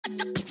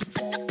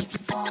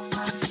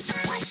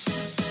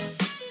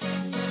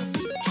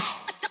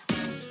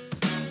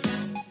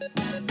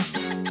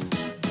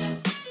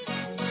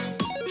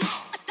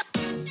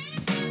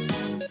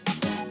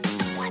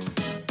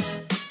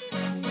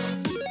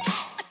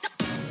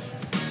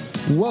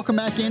Welcome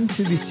back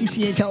into the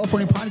CCA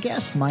California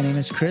podcast. My name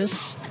is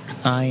Chris.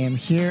 I am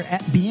here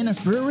at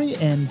BNS Brewery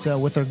and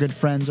with our good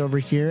friends over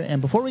here.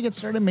 And before we get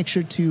started, make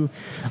sure to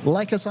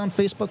like us on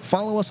Facebook,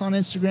 follow us on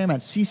Instagram at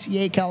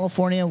CCA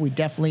California. We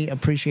definitely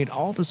appreciate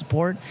all the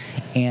support,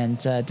 and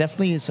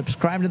definitely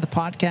subscribe to the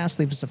podcast,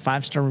 leave us a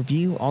 5-star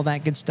review, all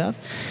that good stuff.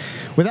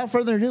 Without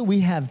further ado,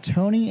 we have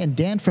Tony and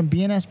Dan from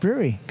BNS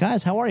Brewery.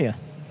 Guys, how are you?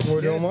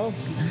 We're doing well.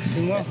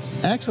 Doing well.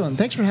 Excellent.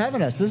 Thanks for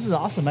having us. This is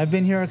awesome. I've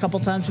been here a couple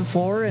times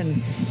before,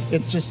 and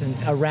it's just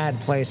a rad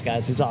place,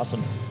 guys. It's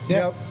awesome.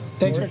 Yep.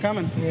 Thanks for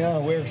coming. Yeah,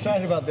 we're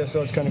excited about this,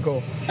 so it's kind of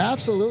cool.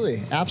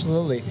 Absolutely.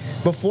 Absolutely.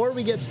 Before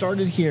we get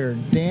started here,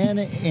 Dan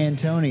and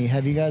Tony,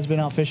 have you guys been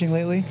out fishing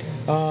lately?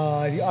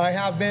 I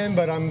have been,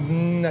 but I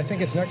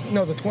think it's the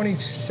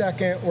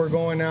 22nd, we're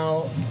going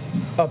out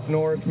up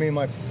north. Me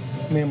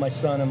and my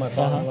son and my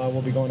father-in-law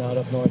will be going out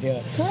up north,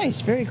 yeah. Nice.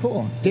 Very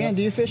cool. Dan,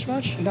 do you fish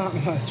much? Not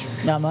much.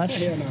 Not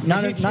much? Yeah, no.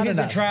 Not He's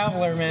enough. a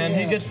traveler, man. Yeah.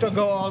 He gets to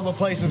go all the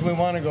places we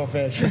want to go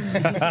fish.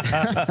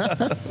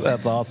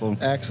 That's awesome.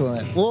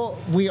 Excellent. Well,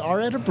 we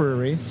are at a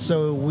brewery,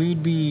 so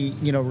we'd be,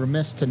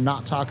 remiss to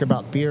not talk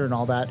about beer and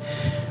all that.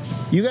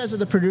 You guys are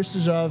the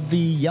producers of the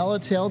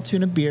Yellowtail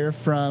Tuna beer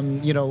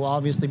from,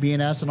 obviously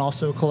BNS, and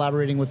also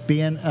collaborating with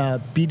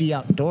BD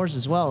Outdoors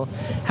as well.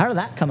 How did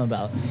that come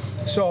about?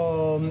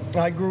 So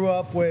I grew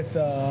up with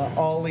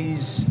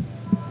Ollie's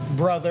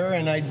brother,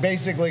 and I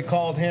basically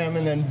called him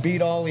and then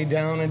beat Ollie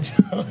down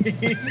until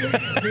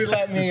he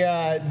let me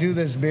do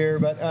this beer.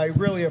 But I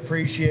really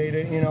appreciate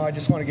it. I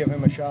just want to give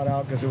him a shout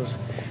out because it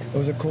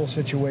was a cool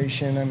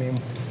situation. I mean,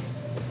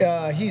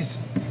 he's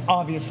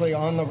obviously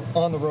on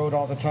the road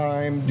all the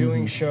time,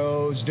 doing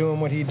shows, doing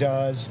what he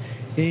does.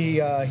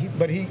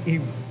 But he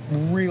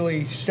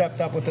really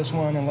stepped up with this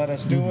one and let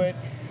us do it,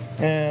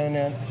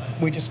 and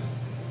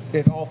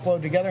it all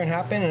flowed together and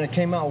happened, and it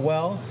came out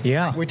well.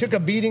 Yeah. We took a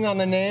beating on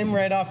the name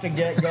right off the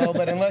get-go,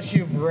 but unless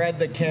you've read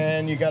the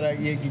can, you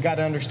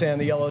gotta understand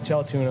the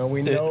Yellowtail Tuna.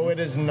 We know it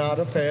is not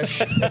a fish;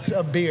 it's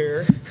a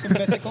beer. It's a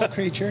mythical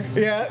creature.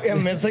 Yeah,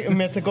 a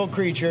mythical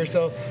creature.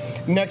 So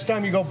next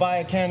time you go buy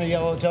a can of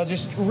Yellowtail,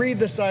 just read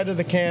the side of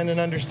the can and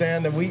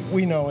understand that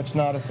we know it's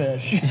not a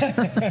fish.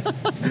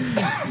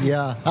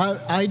 Yeah.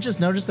 I just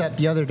noticed that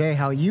the other day,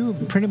 how you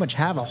pretty much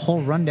have a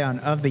whole rundown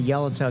of the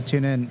Yellowtail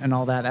Tuna and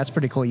all that. That's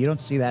pretty cool. You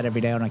don't see that every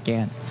day on a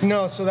can.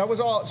 No, so that was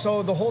all.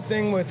 So the whole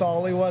thing with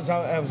Ollie was,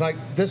 I was like,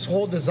 this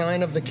whole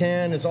design of the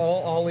can is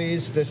all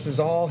Ollie's. This is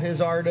all his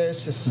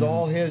artists. This is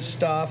all his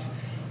stuff.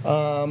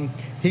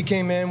 He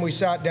came in, we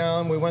sat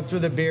down, we went through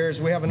the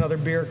beers. We have another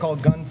beer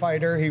called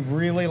Gunfighter. He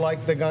really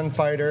liked the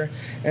Gunfighter.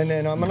 And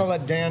then I'm going to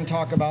let Dan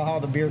talk about how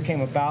the beer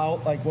came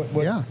about.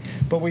 Yeah.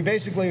 But we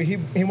basically,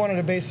 he wanted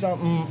to base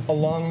something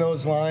along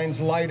those lines,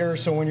 lighter,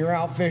 so when you're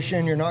out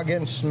fishing, you're not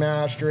getting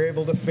smashed. You're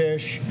able to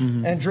fish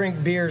and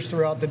drink beers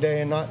throughout the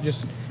day and not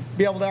just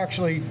be able to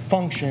actually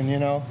function,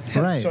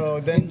 Right. So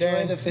then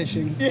Enjoy the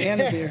fishing and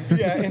the beer.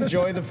 Yeah,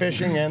 enjoy the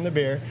fishing and the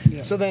beer.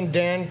 Yeah. So then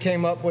Dan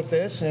came up with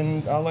this,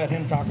 and I'll let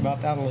him talk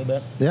about that a little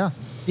bit. Yeah.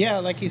 Yeah,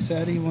 like he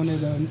said, he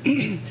wanted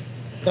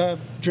a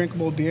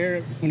drinkable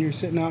beer when you're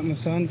sitting out in the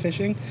sun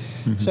fishing.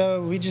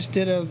 So we just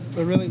did a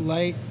really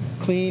light,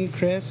 clean,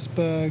 crisp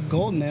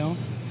golden ale,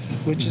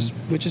 which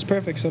is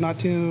perfect. So not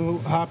too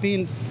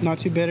hoppy, not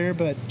too bitter,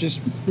 but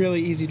just really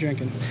easy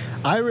drinking.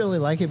 I really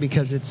like it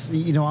because it's,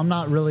 I'm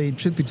not really,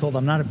 truth be told,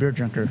 I'm not a beer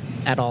drinker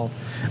at all.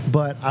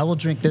 But I will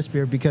drink this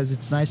beer because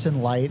it's nice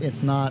and light.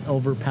 It's not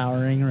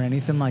overpowering or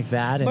anything like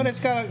that. And But it's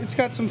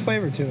got some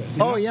flavor to it.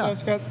 Oh, yeah. So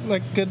it's got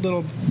like good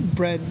little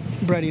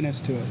breadiness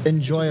to it.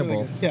 enjoyable.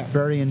 Really good. Yeah.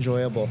 Very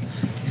enjoyable.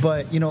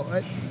 But,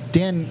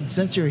 Dan,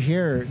 since you're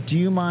here, do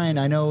you mind?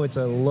 I know it's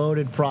a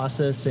loaded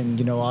process,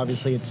 and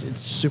obviously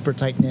it's super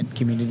tight knit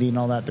community and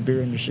all that. The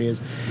beer industry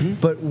is,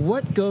 but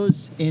what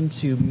goes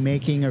into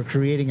making or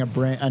creating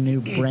a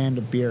new brand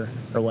of beer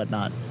or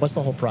whatnot? What's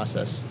the whole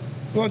process?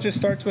 Well, it just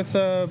starts with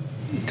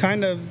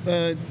kind of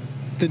the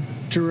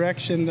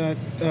direction that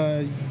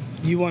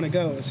you want to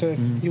go. So if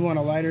you want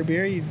a lighter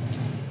beer,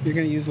 you're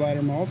going to use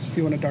lighter malts. If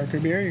you want a darker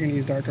beer, you're going to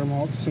use darker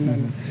malts. And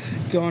then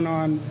going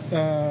on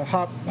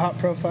hop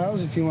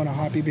profiles, if you want a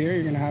hoppy beer,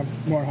 you're going to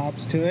have more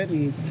hops to it.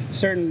 And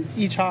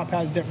each hop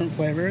has different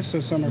flavors. So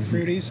some are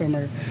fruity, some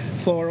are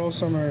floral,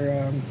 some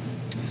are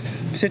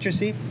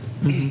citrusy.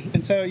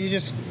 And so you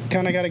just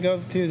kind of got to go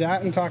through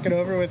that and talk it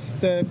over with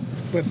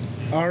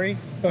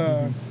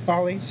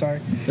Ollie,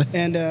 sorry.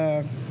 And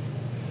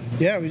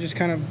yeah, we just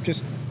kind of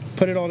just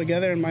put it all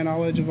together, and my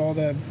knowledge of all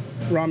the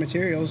raw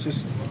materials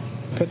just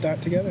put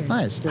that together.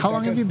 Nice. How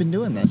long have you been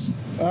doing this?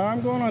 I'm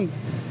going on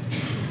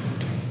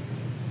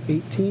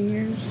 18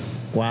 years.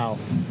 Wow.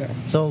 Yeah.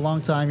 So a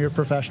long time. You're a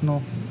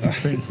professional.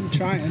 I'm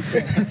trying.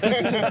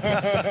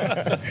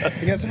 I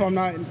guess if I'm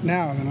not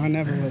now, then I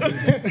never will be.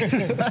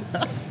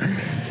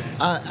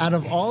 Out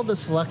of all the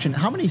selection,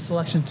 how many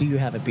selections do you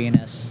have at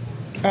BNS?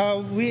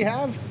 We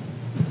have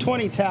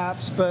 20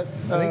 taps, but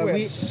I think we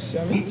we have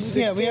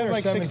 16 yeah, we have or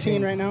like 16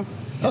 17 right now.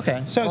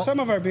 Okay. So some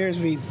of our beers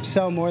we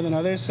sell more than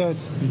others, so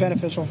it's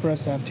beneficial for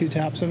us to have 2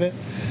 taps of it.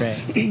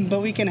 Right.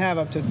 But we can have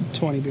up to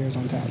 20 beers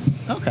on tap.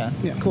 Okay.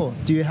 Yeah. Cool.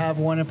 Do you have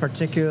one in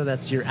particular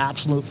that's your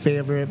absolute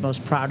favorite,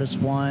 most proudest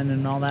one,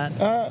 and all that?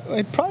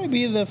 It'd probably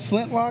be the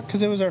Flintlock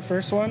because it was our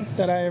first one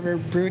that I ever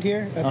brewed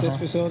here at this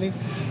facility,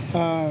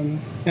 and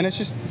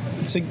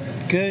it's a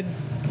good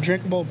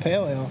drinkable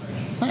pale ale.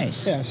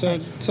 Nice. Yeah. So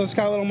Nice. so it's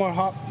got a little more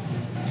hop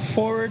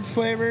forward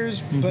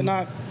flavors, but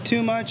not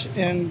too much,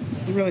 and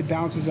it really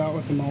balances out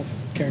with the malt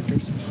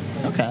characters.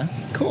 Okay,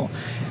 cool.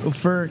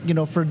 For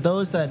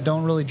those that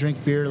don't really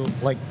drink beer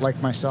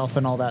like myself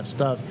and all that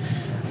stuff,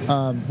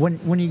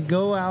 when you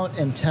go out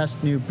and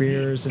test new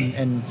beers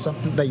and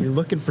something that you're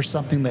looking for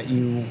something that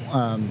you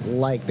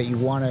like, that you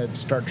want to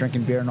start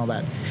drinking beer and all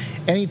that,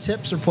 any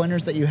tips or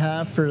pointers that you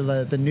have for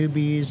the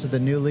newbies or the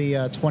newly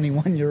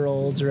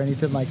 21-year-olds or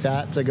anything like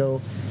that to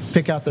go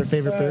pick out their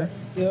favorite beer?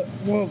 Yeah,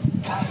 well,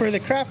 for the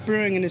craft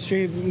brewing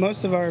industry,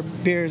 most of our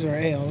beers are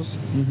ales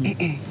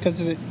because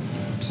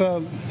it's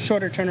a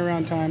shorter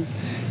turnaround time.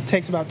 It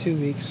takes about 2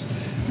 weeks.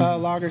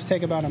 Lagers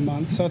take about a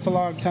month, so it's a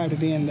long time to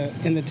be in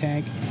the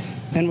tank.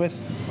 And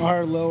with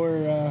our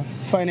lower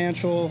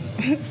financial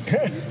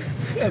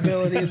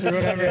abilities or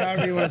whatever,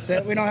 however you want to say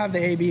it, we don't have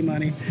the AB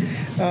money.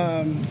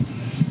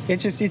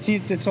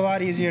 It's a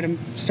lot easier to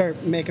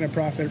start making a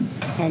profit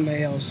on the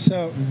ales.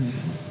 So,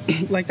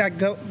 like that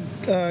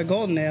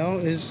golden ale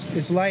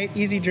is light,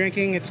 easy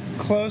drinking. It's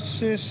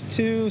closest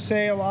to,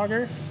 say, a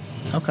lager.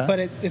 Okay. But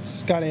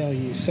it's got ale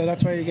yeast, so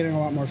that's why you're getting a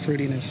lot more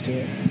fruitiness to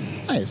it.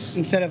 Nice.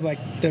 Instead of like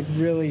the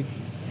really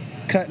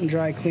cut and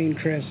dry, clean,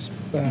 crisp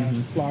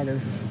lager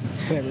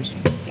flavors.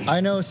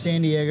 I know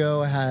San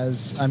Diego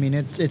has. I mean,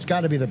 it's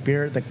got to be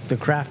the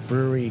craft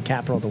brewery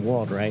capital of the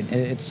world, right?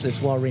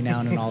 It's well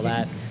renowned and all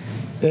that.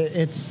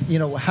 It's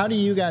how do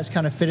you guys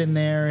kind of fit in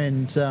there,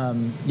 and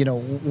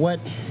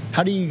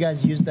how do you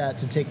guys use that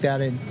to take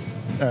that in,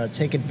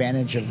 take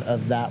advantage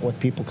of that with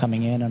people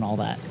coming in and all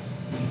that?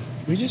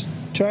 We just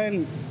try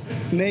and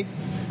make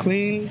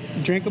clean,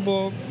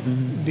 drinkable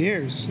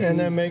beers. And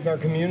then make our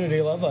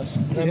community love us.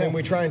 I mean,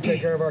 we try and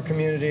take care of our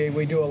community.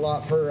 We do a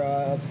lot for,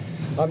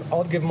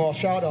 I'll give them all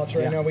shout outs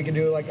right now. We can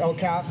do like El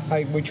Cap.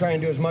 We try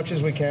and do as much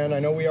as we can. I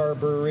know we are a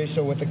brewery,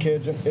 so with the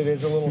kids, it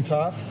is a little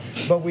tough.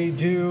 But we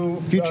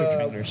do. Future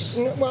trainers.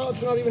 Well,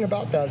 it's not even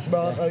about that. It's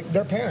about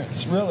their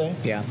parents, really.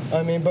 Yeah.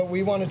 I mean, but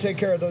we want to take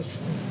care of those,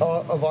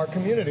 of our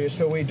community.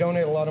 So we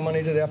donate a lot of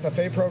money to the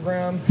FFA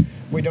program.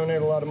 We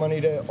donate a lot of money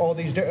to all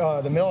these,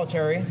 the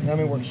military. I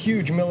mean, we're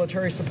huge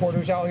military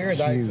supporters out here.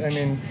 I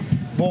mean,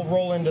 we'll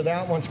roll into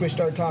that once we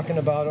start talking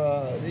about,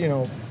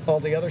 all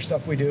the other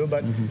stuff we do.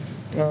 But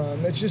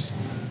it's just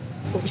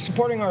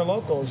supporting our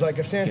locals. Like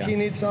if Santee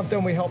needs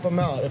something, we help them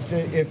out.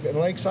 If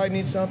Lakeside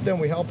needs something,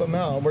 we help them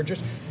out. We're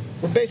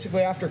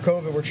basically after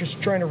COVID, we're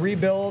just trying to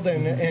rebuild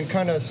and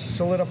kind of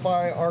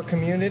solidify our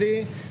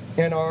community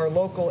in our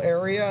local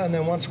area, and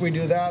then once we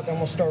do that, then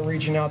we'll start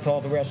reaching out to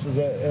all the rest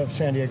of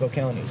San Diego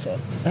County. So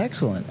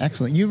excellent.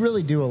 You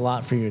really do a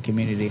lot for your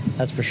community,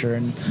 that's for sure.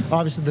 And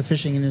obviously the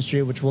fishing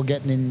industry, which we'll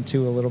get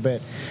into a little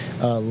bit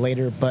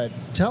later. But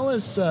tell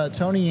us,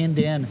 Tony and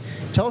Dan,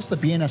 tell us the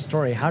BNS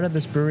story. How did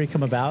this brewery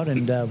come about,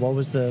 and what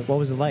was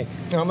it like?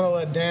 I'm gonna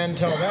let Dan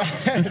tell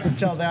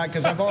that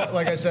because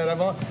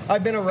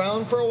I've been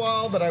around for a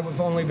while, but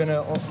I've only been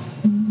a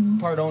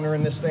part owner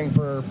in this thing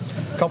for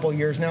a couple of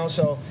years now,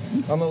 so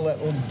I'm gonna let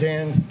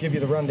Dan give you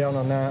the rundown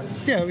on that.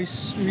 Yeah, we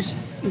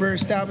were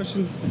established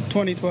in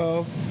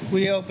 2012.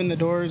 We opened the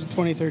doors in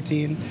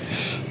 2013,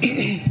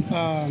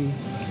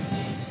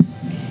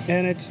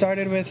 and it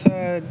started with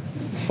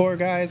 4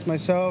 guys,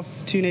 myself,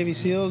 2 Navy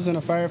SEALs, and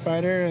a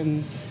firefighter,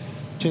 and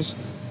just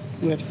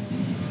with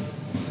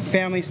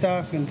family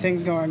stuff and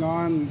things going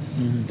on,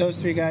 those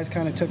 3 guys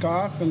kind of took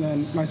off, and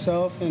then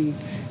myself and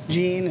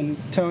Gene and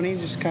Tony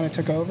just kind of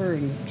took over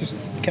and just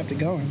kept it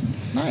going.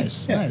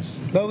 Nice.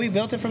 But we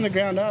built it from the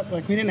ground up.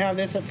 Like, we didn't have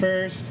this at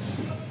first.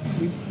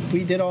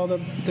 We did all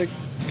the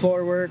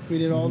floor work. We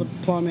did all the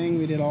plumbing.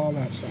 We did all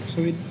that stuff.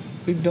 So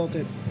we built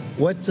it.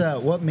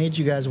 What made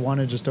you guys want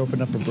to just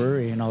open up a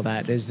brewery and all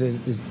that?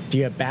 Do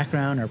you have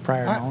background or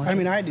prior knowledge? I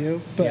mean, I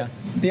do, but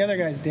the other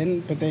guys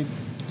didn't. But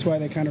that's why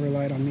they kind of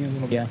relied on me a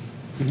little bit.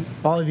 Yeah.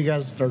 All of you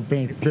guys are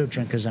beer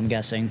drinkers, I'm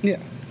guessing. Yeah.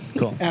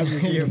 Cool.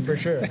 You for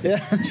sure. Yeah.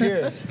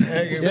 Cheers.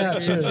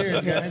 Cheers. Cheers,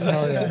 guys.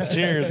 Oh, yeah.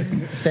 Cheers.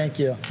 Thank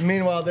you.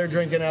 Meanwhile, they're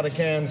drinking out of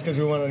cans because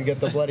we wanted to get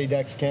the Bloody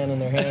Dex can in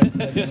their hands.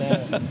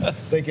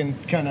 They can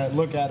kind of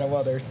look at it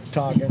while they're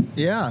talking.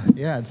 Yeah,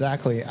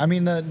 exactly. I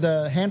mean,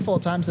 the handful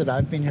of times that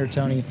I've been here,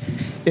 Tony,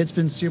 it's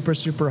been super,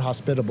 super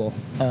hospitable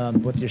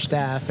with your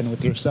staff and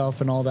with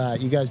yourself and all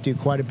that. You guys do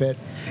quite a bit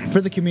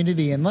for the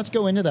community, and let's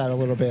go into that a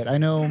little bit. I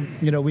know,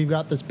 we've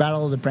got this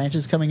Battle of the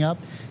Branches coming up.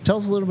 Tell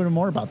us a little bit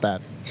more about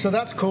that. So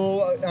that's cool.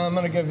 cool. I'm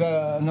going to give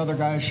another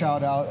guy a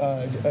shout out,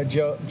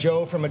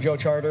 Joe from a Joe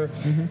Charter.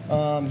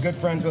 Good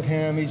friends with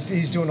him.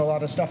 He's doing a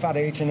lot of stuff out of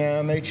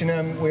H&M.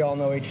 H&M, we all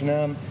know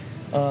H&M.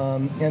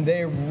 And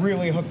they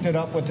really hooked it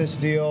up with this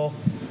deal.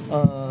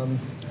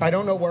 I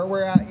don't know where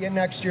we're at yet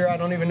next year. I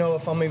don't even know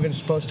if I'm even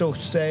supposed to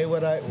say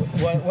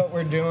what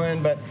we're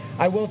doing, but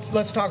I will.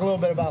 Let's talk a little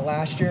bit about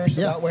last year,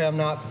 so that way I'm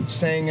not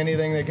saying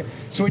anything.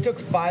 So we took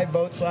 5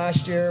 boats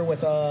last year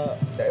with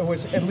it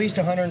was at least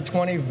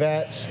 120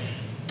 vets.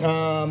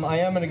 I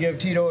am going to give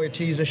Tito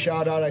Ortiz a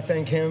shout out. I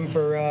thank him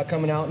for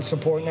coming out and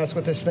supporting us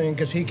with this thing,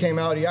 because he came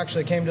out. He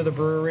actually came to the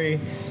brewery.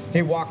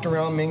 He walked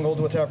around, mingled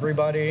with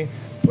everybody.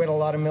 We had a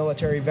lot of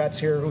military vets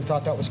here who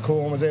thought that was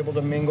cool and was able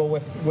to mingle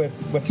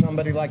with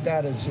somebody like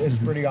that is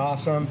pretty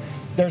awesome.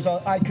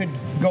 I could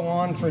go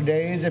on for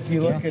days if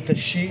you look at the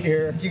sheet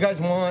here. If you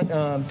guys want,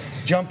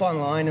 jump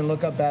online and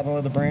look up Battle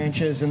of the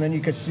Branches, and then you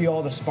could see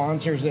all the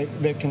sponsors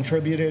that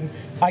contributed.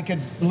 I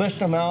could list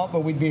them out,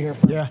 but we'd be here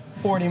for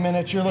 40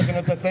 minutes. You're looking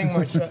at the thing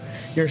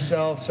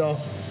yourself.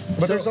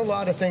 But there's a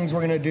lot of things we're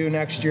going to do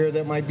next year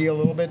that might be a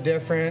little bit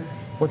different.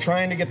 We're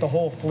trying to get the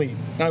whole fleet.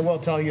 I will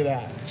tell you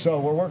that. So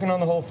we're working on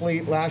the whole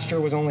fleet. Last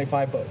year was only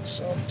 5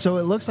 boats. So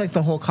it looks like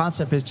the whole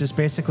concept is just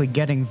basically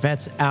getting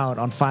vets out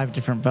on 5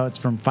 different boats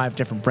from 5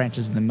 different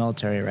branches in the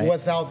military, right?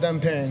 Without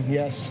them paying,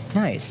 yes.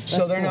 Nice.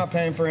 So they're not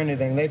paying for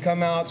anything. They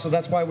come out, so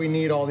that's why we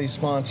need all these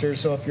sponsors.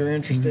 So if you're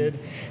interested,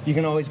 you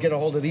can always get a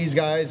hold of these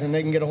guys, and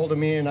they can get a hold of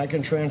me, and I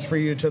can transfer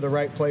you to the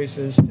right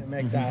places to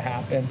make that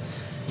happen.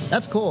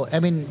 That's cool. I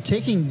mean,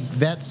 taking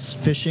vets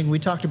fishing, we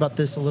talked about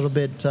this a little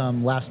bit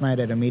last night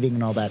at a meeting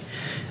and all that.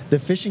 The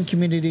fishing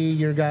community,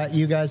 you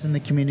guys in the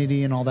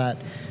community and all that,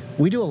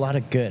 we do a lot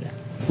of good.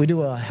 We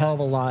do a hell of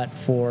a lot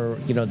for,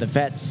 the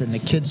vets and the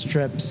kids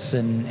trips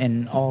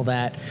and all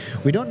that.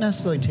 We don't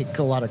necessarily take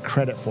a lot of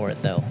credit for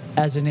it, though,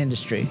 as an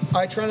industry.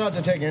 I try not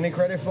to take any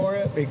credit for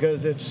it,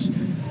 because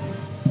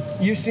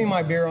you see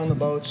my beer on the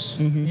boats.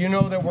 You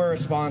know that we're a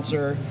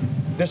sponsor.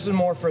 This is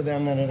more for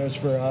them than it is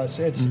for us.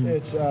 It's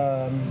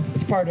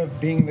part of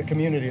being the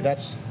community.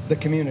 That's the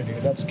community.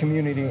 That's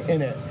community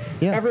in it.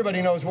 Yeah.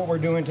 Everybody knows what we're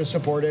doing to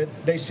support it.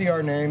 They see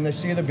our name. They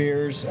see the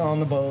beers on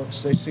the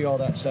boats. They see all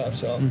that stuff.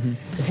 So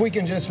if we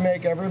can just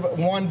make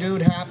one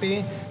dude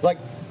happy, like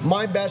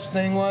my best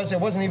thing was, it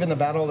wasn't even the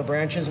Battle of the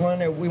Branches one.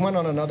 We went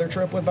on another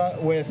trip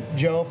with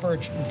Joe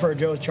for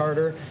Joe's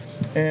charter,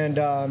 and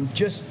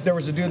there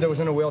was a dude that was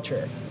in a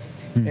wheelchair.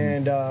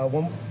 And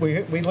when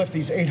we lift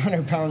these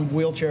 800-pound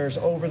wheelchairs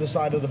over the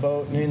side of the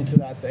boat and into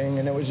that thing,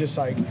 and it was just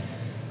like,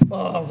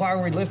 oh, why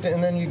are we lifting?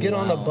 And then you get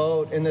on the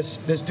boat, and this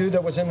dude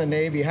that was in the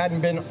Navy hadn't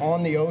been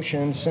on the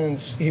ocean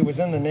since he was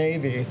in the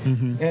Navy,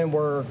 and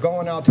we're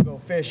going out to go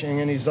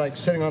fishing, and he's like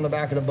sitting on the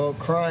back of the boat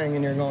crying,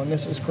 and you're going,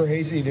 this is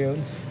crazy, dude.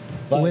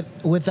 But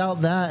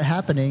without that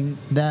happening,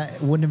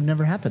 that wouldn't have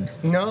never happened.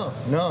 No,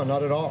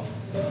 not at all.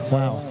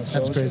 Wow, so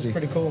that's crazy. It's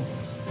pretty cool.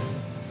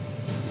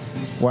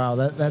 Wow,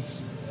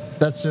 that's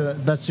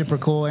super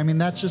cool. I mean,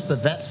 that's just the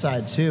vet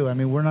side too. I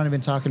mean, we're not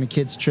even talking to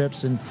kids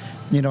trips, and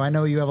I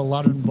know you have a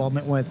lot of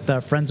involvement with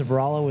Friends of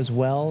Rollo as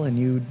well, and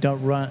you don't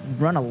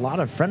run a lot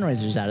of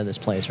fundraisers out of this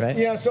place, right?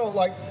 Yeah. So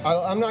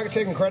I'm not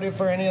taking credit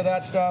for any of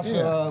that stuff.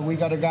 Yeah. We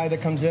got a guy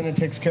that comes in and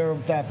takes care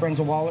of that Friends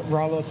of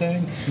Rollo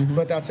thing,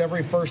 but that's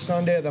every first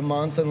Sunday of the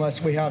month,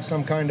 unless we have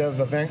some kind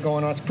of event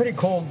going on. It's a pretty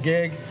cool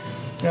gig.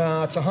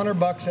 It's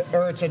 $100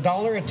 or it's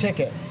 $1 a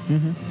ticket.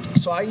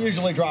 So I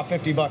usually drop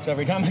 $50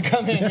 every time I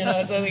come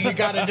in. So you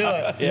got to do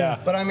it. Yeah.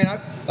 But I mean,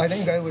 I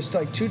think I was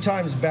like 2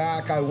 times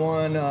back. I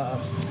won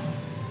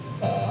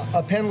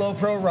a Penn Low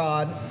Pro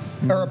rod,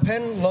 or a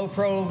Penn Low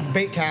Pro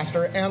bait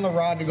caster, and the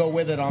rod to go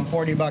with it on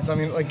 $40. I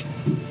mean,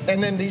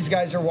 and then these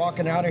guys are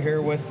walking out of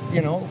here with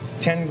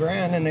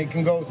 $10,000, and they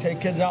can go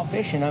take kids out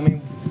fishing. I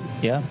mean,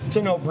 yeah, it's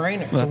a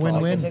no-brainer. It's a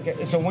win-win.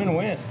 It's a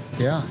win-win.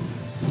 Yeah.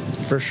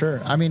 For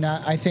sure. I mean,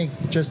 I think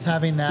just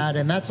having that,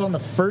 and that's on the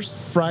first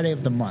Friday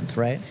of the month,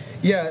 right?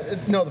 Yeah,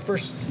 no, the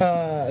first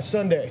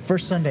Sunday.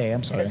 First Sunday,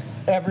 I'm sorry.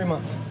 Every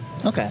month.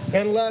 Okay.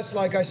 Unless,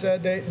 like I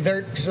said,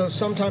 so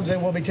sometimes they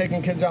will be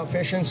taking kids out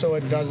fishing, so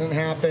it doesn't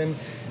happen.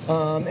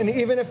 And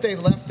even if they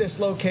left this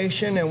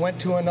location and went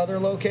to another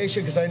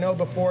location, because I know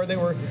before they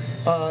were,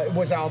 it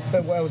was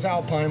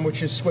Alpine,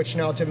 which is switched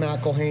now to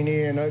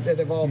McElhaney, and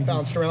they've all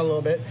bounced around a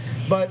little bit.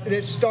 But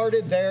it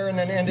started there and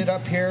then ended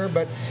up here.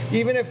 But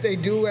even if they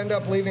do end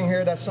up leaving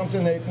here, that's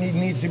something that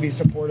needs to be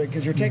supported,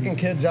 because you're taking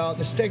kids out.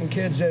 This is taking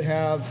kids that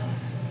have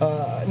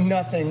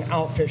nothing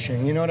out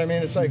fishing. You know what I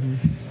mean? It's like,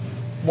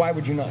 why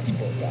would you not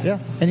support that? Yeah,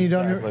 and you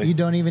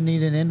don't even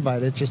need an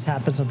invite. It just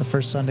happens on the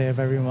first Sunday of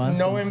every month.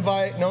 No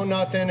invite, no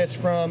nothing. It's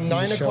from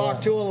 9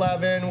 o'clock to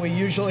 11. We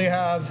usually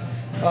have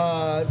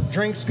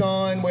drinks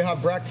going. We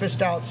have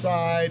breakfast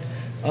outside.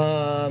 We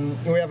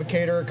have a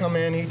caterer come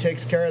in. He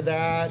takes care of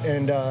that,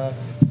 and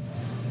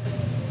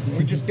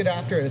we just get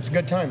after it. It's a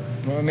good time.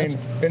 I mean,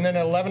 and then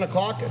at 11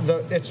 o'clock,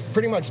 it's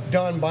pretty much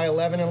done by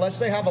 11, unless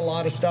they have a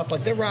lot of stuff.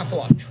 Like they raffle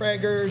off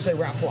Traegers, they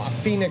raffle off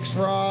Phoenix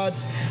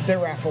rods, they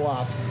raffle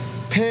off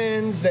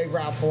pins, they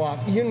raffle off.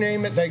 You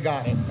name it, they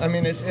got it. I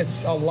mean,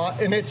 it's a lot,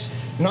 and it's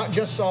not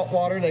just salt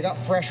water. They got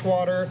fresh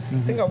water. I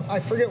think I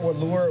forget what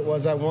lure it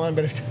was I won,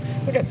 but it's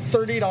like a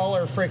 $30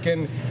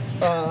 freaking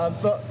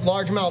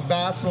largemouth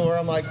bass lure.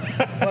 I'm like,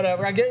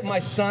 whatever. I get my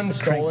son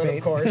stole it,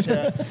 of course.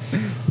 Yeah.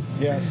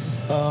 Yeah.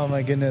 Oh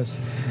my goodness,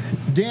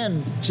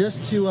 Dan.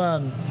 Just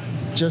to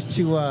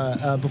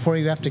before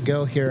you have to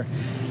go here,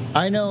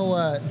 I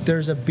know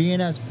there's a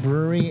BNS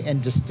brewery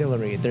and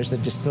distillery. There's a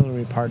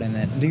distillery part in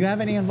it. Do you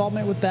have any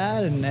involvement with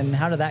that, and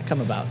how did that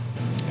come about?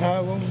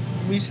 Well,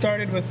 we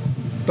started with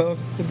both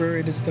the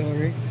brewery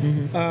distillery.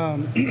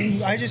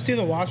 I just do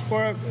the wash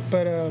for it,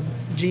 but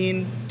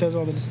Gene does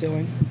all the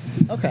distilling.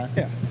 Okay.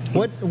 Yeah.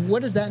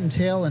 What does that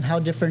entail, and how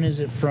different is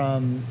it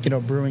from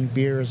brewing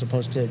beer as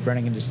opposed to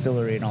running a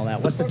distillery and all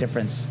that? What's the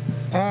difference?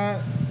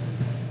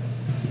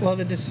 Well,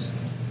 the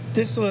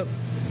distillate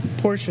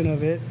portion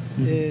of it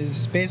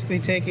is basically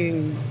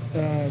taking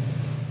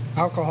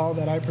alcohol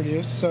that I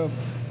produce. So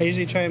I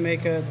usually try and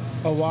make a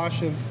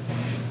wash of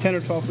 10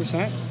 or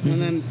 12%,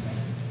 and then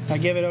I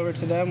give it over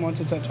to them once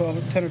it's at 10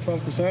 or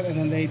 12%, and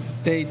then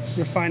they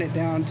refine it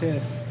down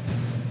to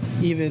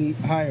even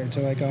higher, to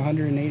like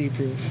 180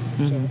 proof.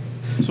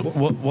 So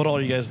what all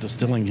are you guys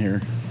distilling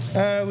here?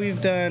 We've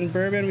done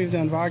bourbon, we've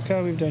done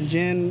vodka, we've done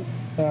gin,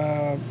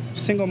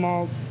 single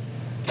malt,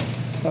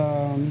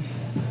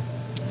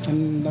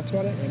 and that's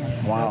about it right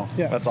now. Wow,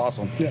 yeah. That's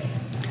awesome. Yeah.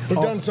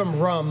 We've done some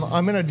rum.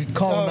 I'm going to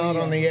call him out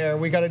on the air.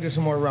 We got to do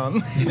some more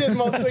rum.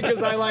 Mostly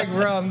because I like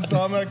rum,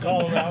 so I'm going to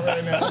call him out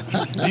right now.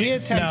 We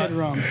attempted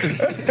rum.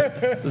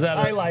 Is that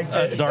I liked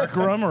it. a dark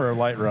rum or a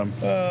light rum?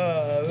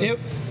 It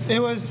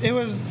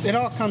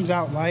all comes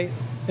out light.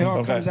 It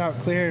all comes out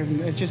clear, and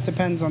it just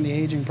depends on the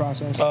aging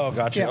process. Oh,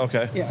 gotcha. Yeah.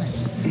 Okay.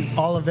 Yes.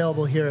 All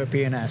available here at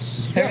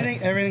BNS.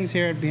 Everything's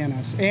here at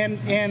BNS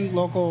and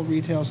local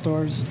retail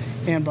stores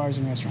and bars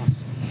and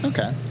restaurants.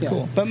 Okay, Yeah.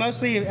 cool. But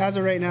mostly, as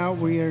of right now,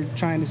 we are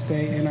trying to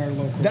stay in our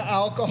local The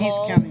alcohol,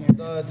 East County area.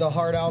 the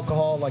hard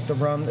alcohol, like the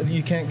rum,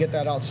 you can't get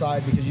that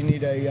outside because you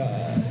need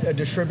a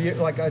distributor.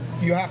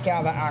 You have to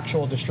have an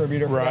actual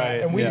distributor for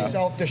that. And we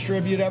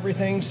self-distribute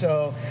everything,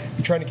 so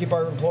we're trying to keep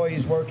our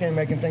employees working,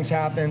 making things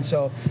happen.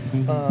 So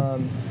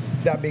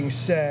that being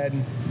said,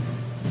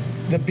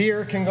 the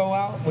beer can go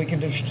out. We can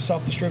just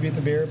self-distribute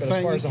the beer, but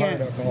as far as the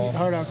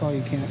hard alcohol,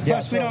 you can't. Yeah,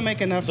 Plus, we don't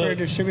make enough for a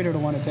distributor to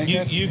want to take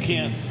us. You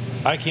can't.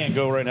 I can't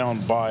go right now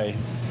and buy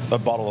a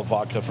bottle of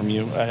vodka from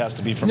you. It has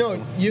to be from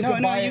You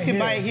can buy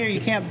it here.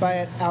 You can't buy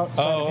it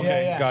outside. Oh,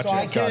 okay. Yeah.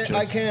 Gotcha. So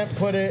I can't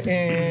put it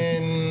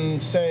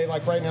in, say,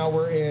 like right now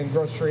we're in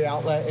grocery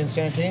outlet in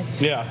Santee.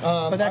 Yeah.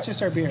 But that's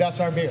just our beer. That's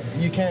our beer.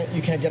 You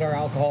can't get our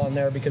alcohol in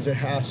there because it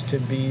has to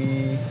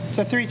be. It's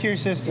a 3-tier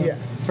system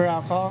for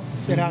alcohol.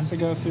 It has to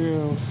go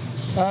through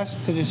us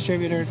to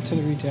distributor to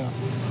the retail.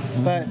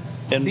 But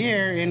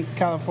beer in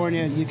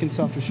California, you can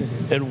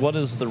self-distribute. And what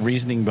is the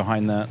reasoning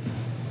behind that?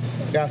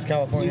 Gas,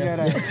 California.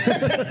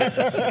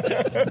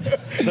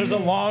 There's a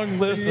long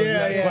list of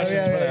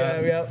questions for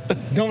that. Yeah.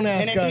 Don't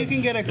ask us. And if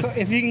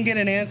you can get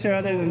an answer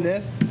other than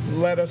this,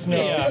 let us know.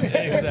 Yeah,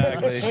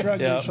 exactly. Shrug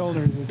your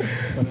shoulders. It's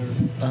whatever.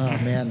 Oh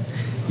man,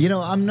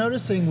 I'm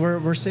noticing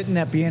we're sitting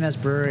at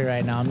BNS Brewery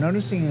right now. I'm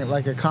noticing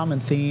like a common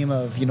theme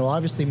of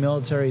obviously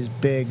military is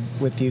big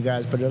with you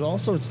guys, but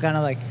it's kind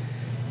of like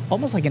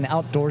almost like an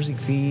outdoorsy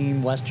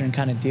theme, Western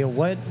kind of deal.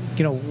 What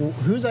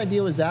whose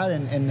idea was that,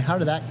 and how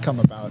did that come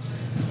about?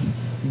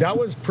 That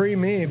was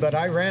me, but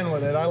I ran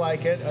with it. I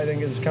like it. I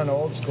think it's kind of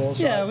old school.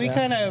 So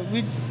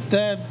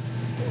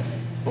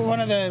one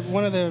of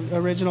the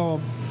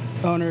original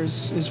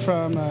owners is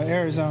from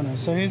Arizona,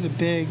 so he's a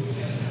big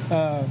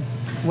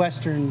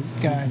Western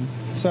guy.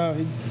 So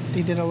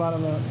he did a lot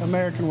of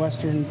American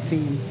Western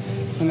theme,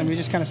 and then we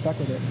just kind of stuck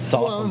with it. It's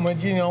awesome.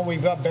 Well,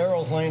 we've got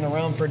barrels laying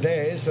around for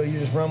days, so you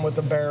just run with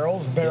the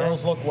barrels.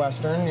 Barrels look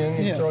Western,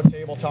 and you throw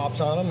tabletops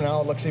on them.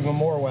 Now it looks even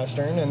more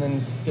Western. And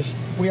then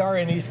we are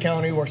in East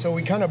County, so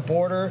we kind of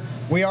border.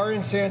 We are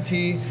in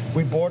Santee.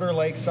 We border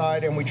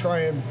Lakeside, and we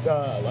try and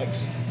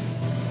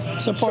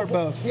support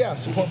both. Yeah,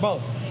 support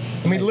both.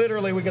 I mean,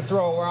 literally, we could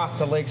throw a rock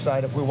to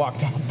Lakeside if we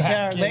walked out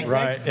back. Yeah,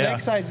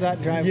 Lakeside's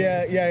that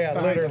driveway. Yeah,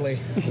 literally.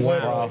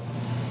 Wow.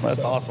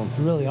 That's awesome.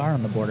 We really are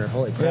on the border.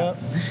 Holy crap.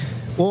 Yeah.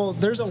 Well,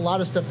 there's a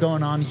lot of stuff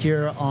going on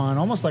here on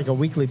almost like a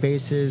weekly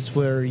basis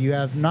where you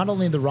have not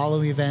only the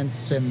Raleigh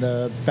events and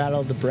the Battle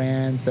of the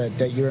Brands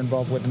that you're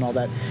involved with and all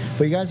that,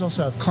 but you guys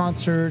also have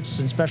concerts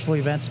and special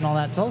events and all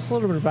that. Tell us a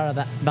little bit about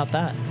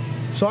that.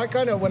 So I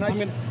kind of, when I'm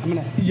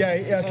gonna.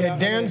 Yeah, okay.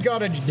 Dan's got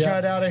to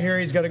jet out of here.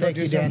 He's got to go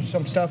do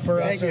some stuff for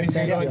us.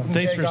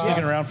 Thanks for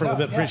sticking around for a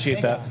little bit.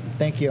 Appreciate that.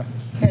 Thank you.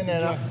 And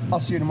then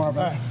I'll see you tomorrow.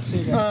 Bye. See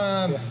you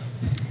guys.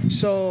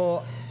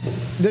 So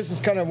this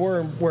is kind of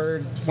where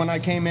when I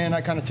came in,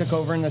 I kind of took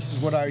over, and this is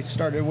what I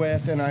started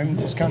with, and I'm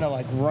just kind of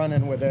like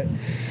running with it.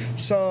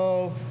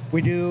 So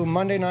we do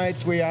Monday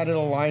nights. We added a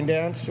line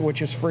dance,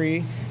 which is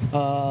free.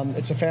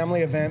 It's a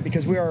family event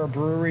because we are a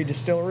brewery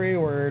distillery.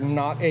 We're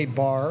not a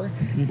bar.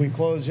 We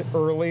close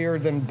earlier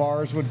than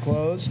bars would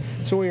close.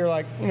 So we were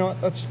like,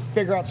 let's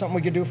figure out something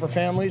we could do for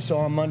families. So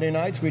on Monday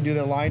nights, we do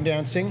the line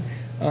dancing.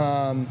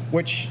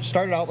 Which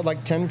started out with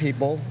like 10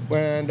 people,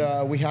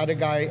 and we had a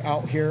guy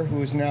out here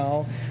who is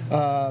now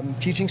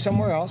teaching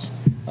somewhere else.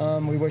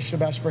 We wish the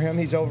best for him.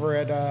 He's over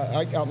at,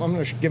 I'm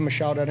going to give him a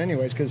shout out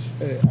anyways, because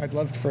I'd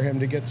love for him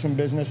to get some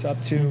business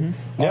up to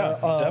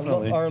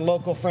definitely. Our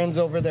local friends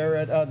over there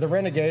at the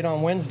Renegade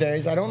on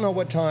Wednesdays. I don't know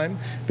what time,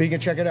 but you can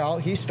check it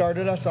out. He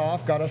started us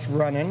off, got us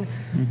running,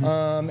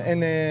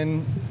 and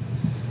then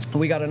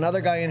we got another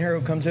guy in here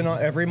who comes in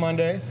on every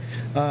Monday,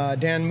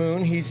 Dan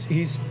Moon.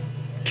 He's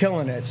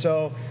killing it.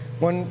 So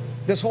when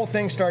this whole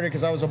thing started,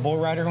 because I was a bull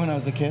rider when I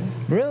was a kid.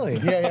 Really?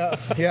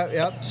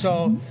 Yeah.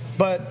 So,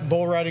 but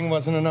bull riding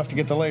wasn't enough to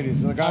get the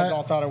ladies. The guys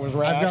all thought it was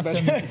rad.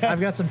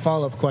 I've got some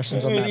follow-up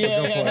questions on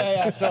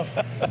that.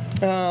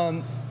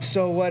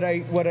 So what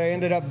I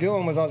ended up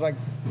doing was I was like,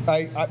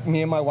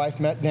 me and my wife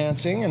met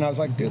dancing, and I was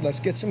like, dude, let's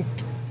get some.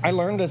 I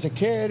learned as a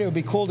kid it would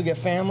be cool to get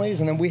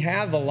families, and then we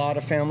have a lot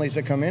of families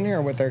that come in here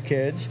with their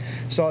kids.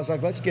 So I was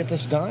like, let's get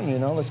this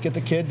done, let's get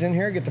the kids in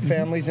here, get the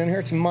families in here.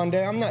 It's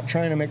Monday. I'm not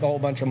trying to make a whole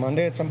bunch of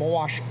Monday. It's a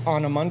wash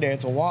on a Monday.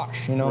 It's a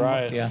wash,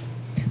 Right. Yeah.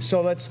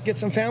 So let's get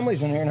some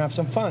families in here and have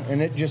some fun. And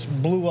it just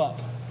blew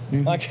up.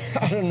 Like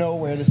out of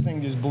nowhere, this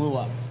thing just blew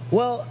up.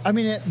 Well, I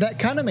mean, that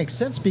kind of makes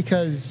sense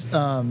because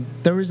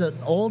there was an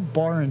old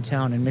bar in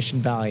town in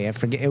Mission Valley. I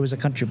forget. It was a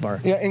country bar.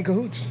 Yeah, in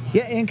Cahoots.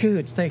 Yeah, in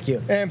Cahoots. Thank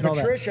you. And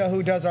Patricia,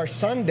 who does our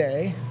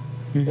Sunday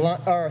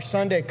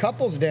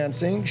couples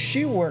dancing,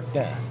 she worked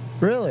there.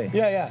 Really?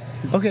 Yeah.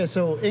 Okay,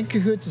 so In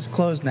Cahoots is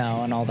closed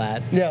now and all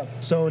that. Yeah.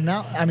 So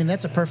now, I mean,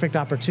 that's a perfect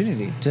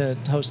opportunity to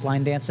host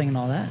line dancing and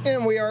all that.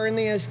 And we are in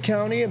the East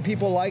County, and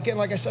people like it.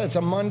 Like I said, it's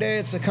a Monday.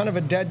 It's a kind of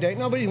a dead day.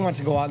 Nobody wants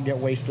to go out and get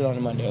wasted on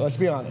a Monday. Let's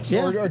be honest.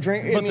 Yeah. Or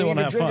drink. But they want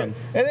to have fun.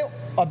 And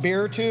a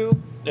beer or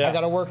two. Yeah. I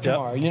got to work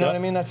tomorrow. You know what I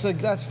mean? That's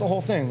the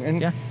whole thing. And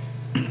Yeah.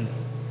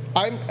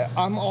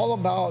 I'm all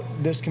about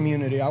this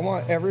community. I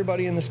want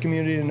everybody in this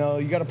community to know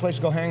you got a place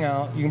to go hang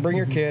out. You can bring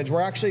your kids. We're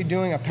actually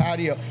doing a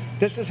patio.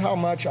 This is how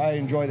much I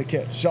enjoy the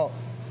kids. So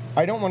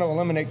I don't want to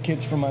eliminate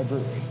kids from my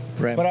brewery.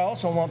 Right. But I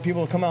also want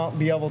people to come out and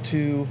be able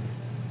to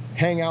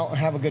hang out and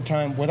have a good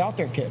time without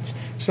their kids.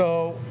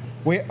 So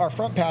our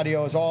front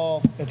patio is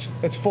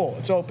it's full.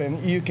 It's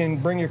open. You can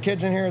bring your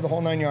kids in here, the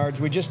whole 9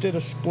 yards. We just did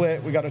a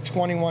split. We got a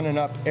 21 and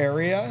up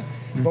area,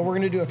 but we're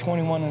going to do a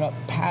 21 and up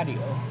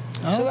patio.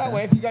 So that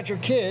way, if you got your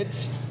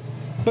kids,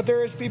 but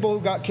there is people who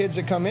got kids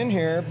that come in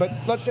here, but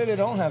let's say they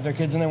don't have their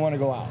kids and they want to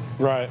go out.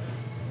 Right.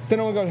 They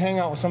don't want to go hang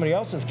out with somebody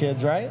else's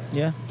kids, right?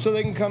 Yeah. So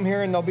they can come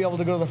here and they'll be able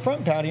to go to the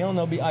front patio and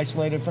they'll be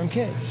isolated from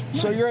kids.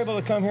 Nice. So you're able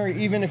to come here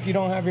even if you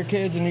don't have your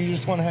kids and you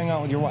just want to hang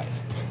out with your wife.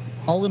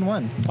 All in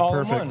one. All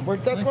in one.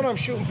 That's what I'm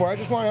shooting for. I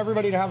just want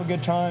everybody to have a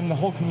good time, the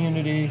whole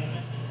community.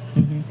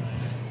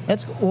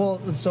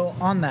 So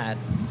on that,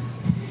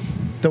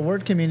 the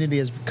word community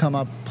has come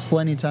up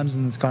plenty of times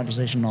in this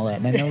conversation and all that,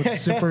 and I know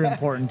it's super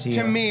important to you.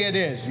 To me, it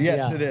is.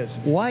 Yes, it is.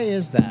 Why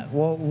is that?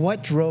 Well,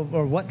 what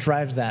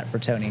drives that for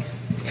Tony?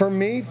 For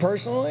me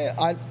personally,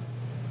 I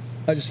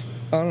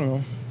don't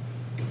know.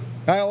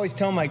 I always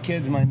tell my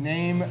kids my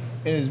name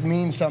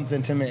means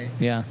something to me.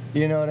 Yeah.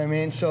 You know what I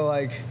mean? So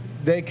like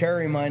they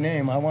carry my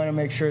name. I want to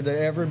make sure that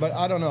everybody,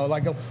 I don't know,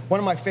 like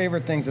one of my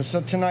favorite things is, so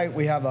tonight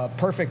we have a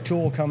Perfect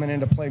Tool coming in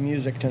to play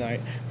music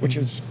tonight, which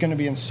is going to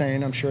be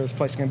insane. I'm sure this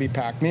place is going to be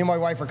packed. Me and my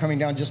wife are coming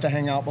down just to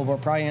hang out, but we'll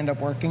probably end up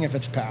working if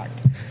it's packed.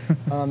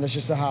 That's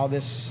just how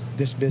this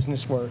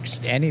business works.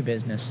 Any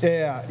business.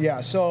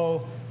 Yeah.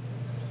 So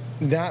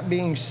that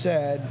being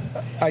said,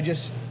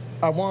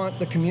 I want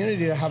the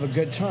community to have a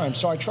good time.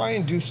 So I try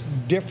and do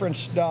different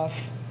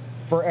stuff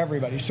for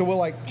everybody.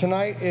 So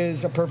tonight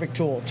is a Perfect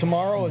Tool.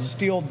 Tomorrow is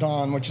Steel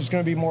Dawn, which is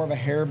going to be more of a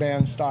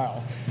hairband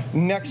style.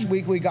 Next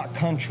week we got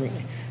country.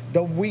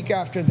 The week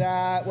after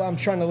that, I'm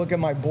trying to look at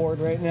my board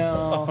right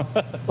now.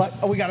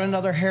 We got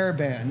another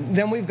hairband.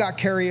 Then we've got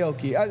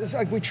karaoke. It's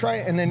like we try,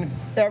 and then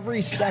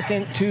every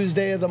second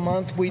Tuesday of the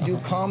month we do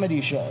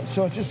comedy shows.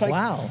 So it's just like,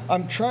 wow.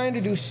 I'm trying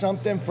to do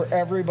something for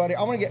everybody.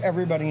 I want to get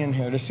everybody in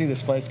here to see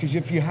this place, because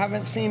if you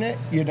haven't seen it,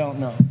 you don't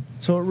know.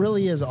 So it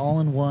really is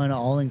all-in-one,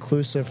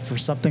 all-inclusive for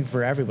something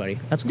for everybody.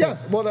 That's cool. Yeah,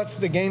 well, that's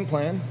the game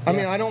plan. I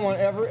mean, I don't want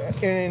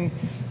in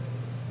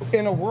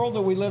a world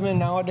that we live in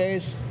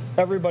nowadays,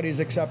 everybody's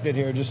accepted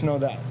here. Just know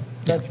that.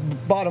 That's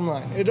bottom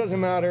line. It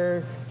doesn't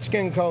matter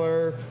skin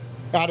color,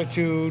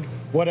 attitude,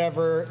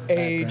 whatever,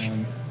 age.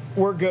 Background.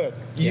 We're good.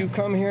 You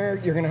come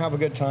here, you're going to have a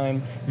good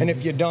time. And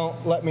if you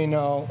don't, let me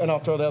know, and I'll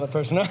throw the other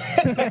person out.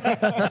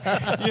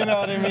 You know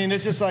what I mean?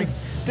 It's just like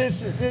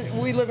this.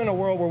 We live in a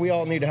world where we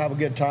all need to have a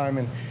good time.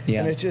 And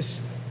it's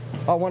just,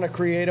 I want to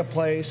create a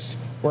place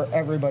where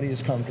everybody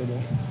is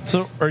comfortable.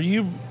 So were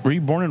you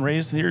born and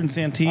raised here in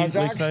Santee,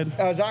 Lakeside?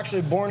 I was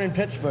actually born in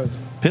Pittsburgh.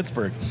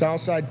 Pittsburgh.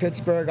 Southside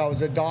Pittsburgh. I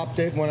was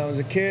adopted when I was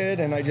a kid,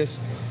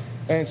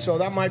 and so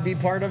that might be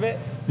part of it.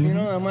 You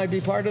know, that might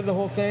be part of the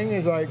whole thing.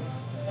 Is like,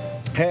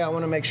 hey, I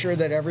want to make sure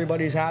that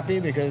everybody's happy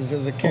because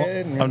as a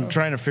kid, I'm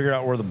trying to figure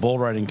out where the bull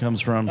riding comes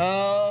from.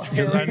 Oh,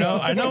 because I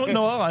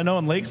know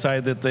in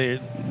Lakeside that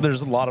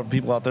there's a lot of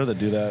people out there that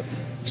do that.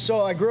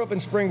 So I grew up in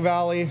Spring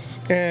Valley,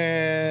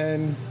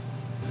 and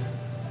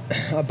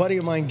a buddy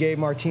of mine, Gabe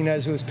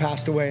Martinez, who has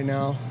passed away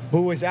now,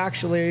 who was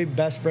actually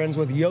best friends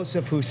with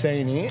Yosef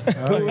Husseini,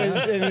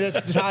 and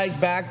this ties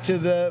back to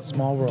the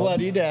Small world.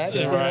 Bloody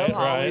Decks, Right.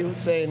 Ali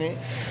Husseini.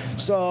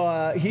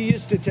 So he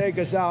used to take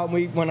us out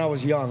when I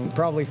was young,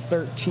 probably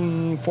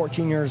 13,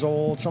 14 years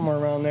old, somewhere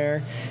around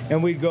there,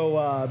 and we'd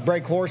go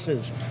break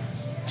horses.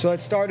 So it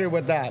started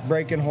with that,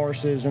 breaking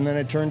horses, and then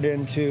it turned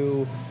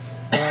into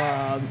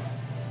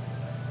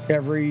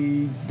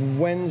every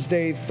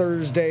Wednesday,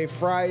 Thursday,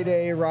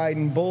 Friday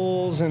riding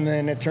bulls, and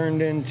then it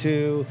turned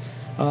into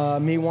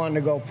me wanting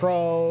to go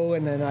pro,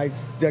 and then I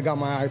got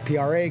my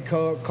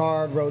IPRA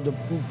card,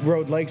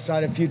 rode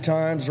Lakeside a few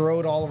times,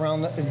 rode all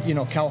around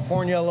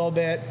California a little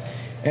bit,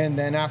 and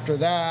then after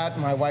that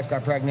my wife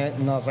got pregnant,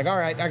 and I was like, all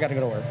right, I got to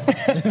go to work.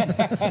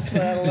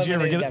 So Did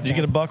you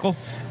get a buckle?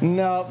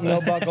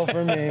 No buckle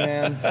for me,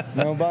 man.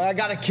 No, but I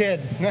got a kid.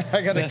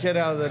 I got a kid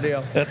out of the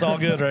deal. That's all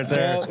good right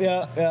there.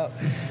 Yeah.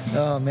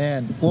 Oh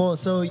man. Well,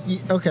 so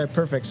okay,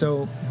 perfect.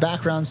 So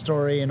background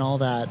story and all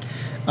that.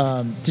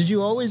 Did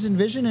you always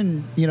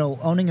envision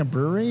owning a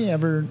brewery?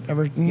 Ever?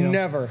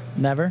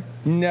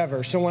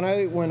 Never. So when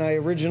I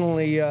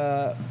originally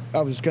I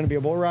was going to be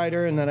a bull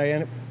rider, and then I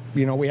ended.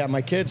 We had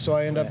my kids, so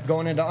I ended up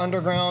going into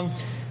underground,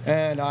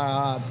 and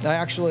I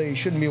actually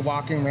shouldn't be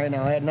walking right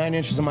now. I had 9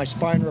 inches of my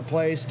spine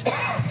replaced.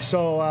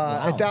 So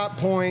Wow. At that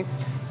point,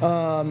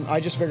 I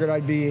just figured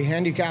I'd be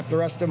handicapped the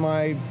rest of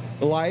my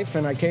life,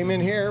 and I came in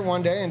here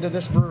one day into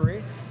this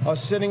brewery. I was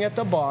sitting at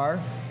the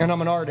bar, and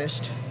I'm an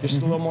artist, just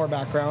a little more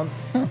background.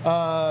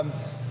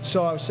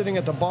 So I was sitting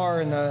at the bar,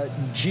 and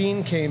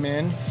Gene came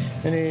in,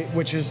 and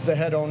which is the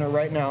head owner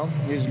right now.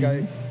 He's a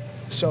guy.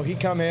 So he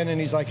come in, and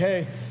he's like,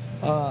 hey,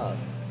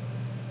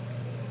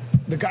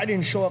 the guy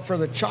didn't show up for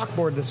the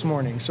chalkboard this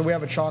morning. So we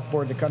have a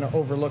chalkboard that kind of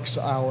overlooks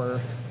our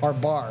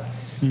bar.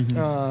 You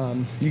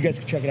guys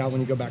can check it out when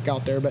you go back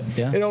out there, but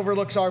it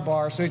overlooks our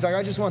bar. So he's like,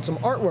 I just want some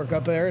artwork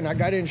up there, and that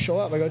guy didn't show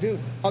up. I go, dude,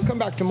 I'll come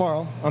back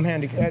tomorrow. I'm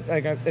handicapped.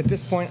 At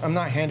this point, I'm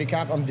not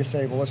handicapped. I'm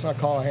disabled. Let's not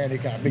call it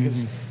handicap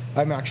because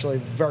I'm actually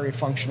very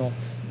functional.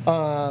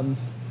 And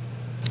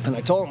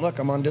I told him, look,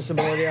 I'm on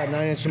disability. I have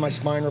 9 inches of my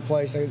spine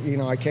replaced.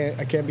 I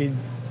can't be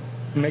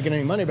making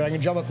any money, but I can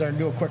jump up there and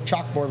do a quick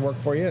chalkboard work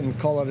for you and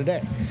call it a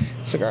day.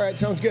 It's like, all right,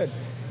 sounds good.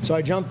 So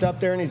I jumped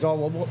up there, and he's all,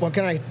 well, what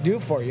can I do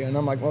for you? And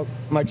I'm like, well,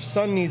 my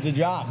son needs a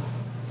job.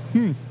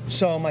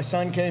 So my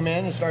son came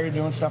in and started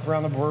doing stuff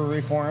around the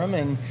brewery for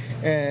him,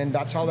 and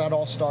that's how that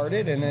all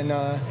started. And then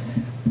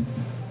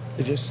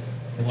it just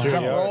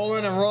kept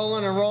rolling and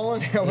rolling and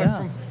rolling. I went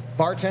from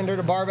bartender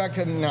to bar back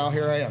to now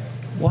here I am.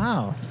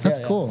 Wow, that's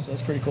cool. So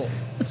that's pretty cool.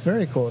 That's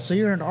very cool. So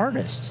you're an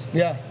artist.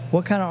 Yeah.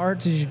 What kind of art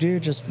did you do?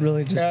 Just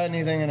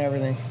anything and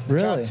everything.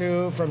 Really?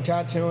 From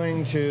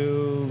tattooing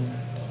to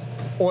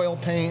oil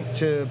paint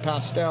to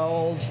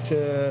pastels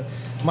to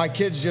my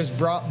kids just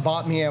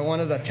bought me one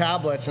of the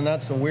tablets, and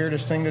that's the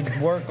weirdest thing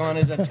to work on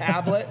is a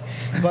tablet.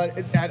 But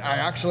I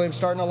actually am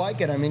starting to like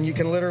it. I mean, you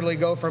can literally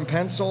go from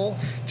pencil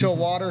to a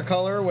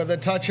watercolor with a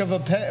touch of a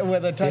pen,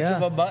 with a touch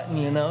of a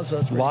button. So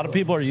it's a lot of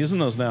people are using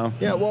those now.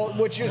 Yeah, well,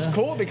 which is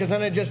cool because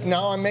then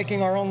now I'm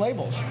making our own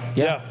labels.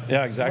 Yeah,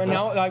 exactly. But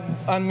now,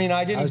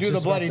 I didn't do the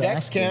Bloody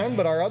Decks can,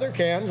 but our other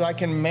cans I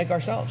can make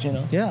ourselves.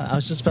 Yeah, I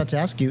was just about to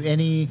ask you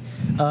any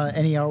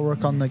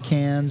artwork on the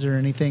cans or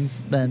anything.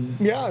 Then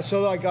so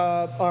like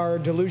our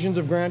Delusions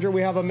of Grandeur,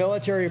 we have a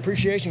military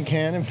appreciation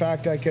can. In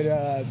fact, I can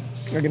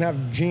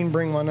have Gene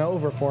bring one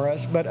over for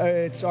us. But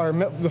it's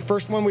the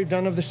first one we've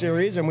done of the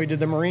series, and we did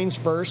the Marines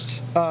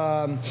first.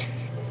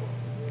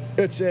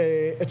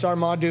 It's our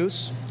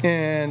Modus,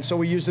 and so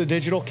we use the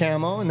digital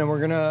camo, and then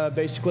we're gonna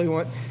basically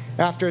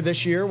after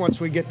this year, once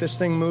we get this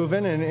thing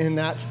moving and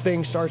that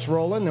thing starts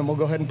rolling, then we'll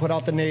go ahead and put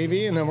out the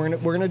Navy, and then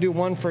we're gonna do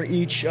one for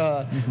each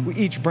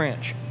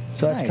branch.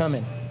 So that's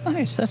coming.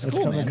 Nice, that's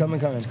cool, man. Coming.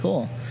 That's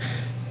cool.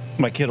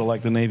 My kid will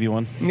like the Navy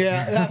one.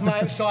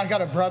 Yeah, so I got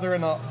a brother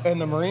in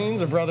the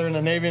Marines, a brother in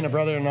the Navy, and a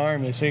brother in the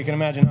Army. So you can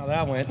imagine how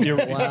that went.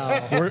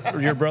 Wow.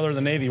 Your brother in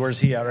the Navy, where's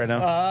he at right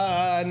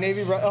now?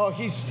 Navy.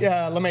 He's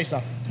La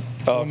Mesa.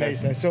 Oh, La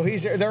Mesa. So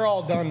they're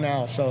all done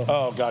now. So.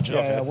 Oh, gotcha.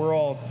 Yeah, we're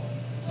all.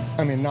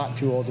 Not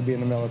too old to be in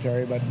the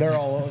military, but they're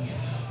all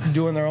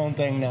doing their own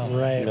thing now.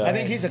 Right. I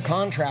think he's a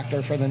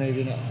contractor for the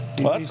Navy now.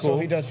 Well, that's cool. So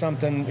he does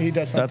something.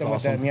 That's with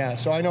awesome. them. Yeah.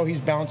 So I know he's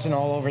bouncing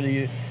all over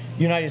the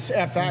United States.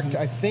 In fact,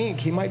 I think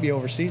he might be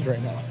overseas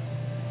right now.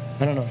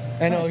 I don't know.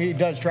 I know he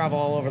does travel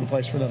all over the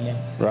place for them now.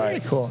 Right. Very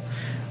cool.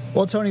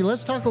 Well, Tony,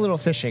 let's talk a little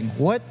fishing.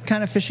 What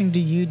kind of fishing do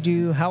you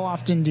do? How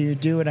often do you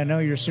do it? I know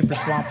you're super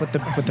swamped with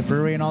the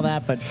brewery and all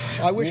that, but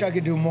I wish I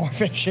could do more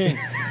fishing.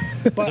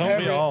 But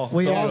Don't we all?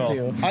 We all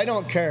do. I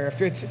don't care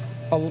if it's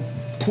a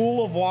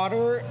pool of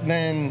water.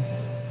 Then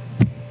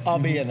I'll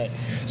be in it.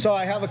 So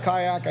I have a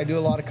kayak. I do a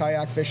lot of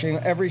kayak fishing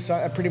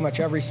pretty much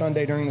every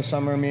Sunday during the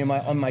summer. Me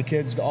and my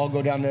kids all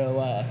go down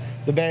to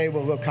the bay.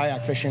 We'll go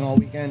kayak fishing all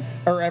weekend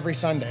or every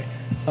Sunday.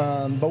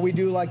 But we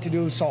do like to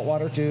do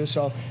saltwater too.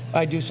 So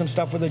I do some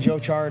stuff with the Joe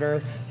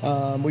Charter.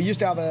 We used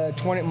to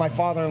have my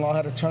father-in-law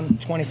had a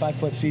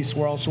 25-foot sea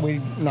swirl. So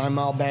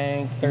 9-mile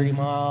bank,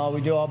 30-mile.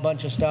 We do a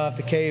bunch of stuff,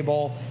 the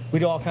cable. We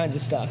do all kinds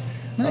of stuff.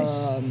 Nice.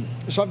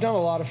 So I've done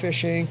a lot of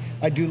fishing.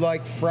 I do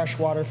like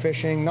freshwater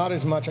fishing. Not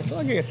as much. I feel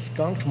like I get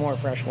skunked more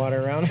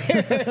freshwater around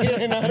here.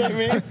 You know what I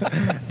mean?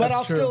 But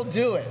I'll still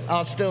do it.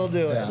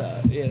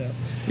 You know.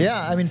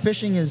 Yeah, I mean,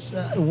 fishing is,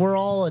 we're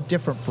all a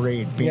different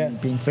breed,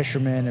 being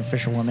fishermen and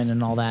fisherwomen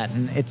and all that.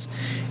 And it's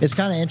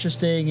kind of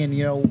interesting. And,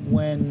 you know,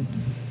 when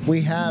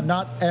we have,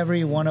 not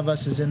every one of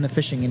us is in the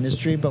fishing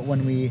industry, but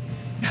when we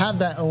have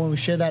that, or when we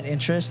share that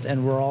interest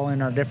and we're all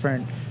in our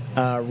different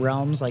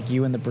realms, like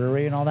you and the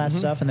brewery and all that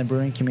stuff, and the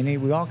brewing community,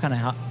 we all kind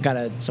of got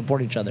to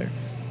support each other.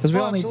 Because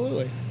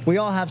we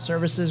all have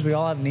services, we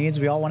all have needs,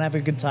 we all want to have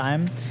a good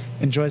time,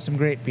 enjoy some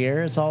great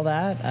beer. It's all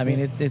that. I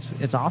mean,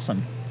 it's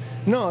awesome.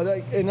 No,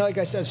 like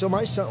I said, so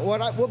my son,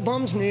 what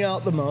bums me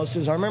out the most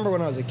is I remember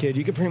when I was a kid,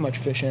 you could pretty much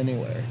fish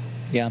anywhere.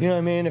 Yeah. You know what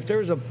I mean? If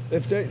there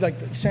like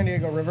the San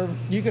Diego River,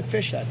 you could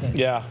fish that thing.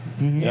 Yeah.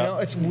 You know,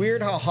 it's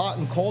weird how hot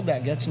and cold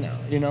that gets now.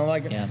 You know,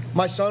 like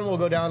my son will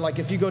go down, like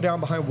if you go down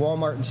behind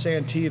Walmart in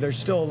Santee, there's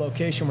still a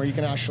location where you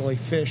can actually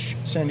fish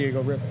San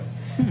Diego River.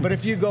 But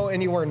if you go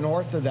anywhere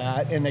north of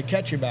that and they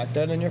catch you back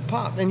there, then you're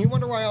popped. And you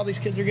wonder why all these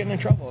kids are getting in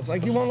trouble. It's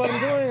like you won't let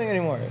them do anything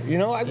anymore. You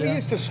know, we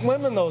used to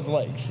swim in those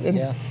lakes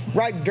and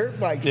ride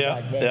dirt bikes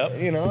back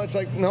there. You know, it's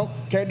like, nope,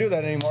 can't do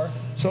that anymore.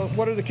 So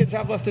what do the kids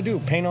have left to do?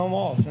 Paint on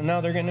walls. And now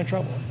they're getting in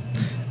trouble.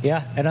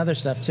 Yeah, and other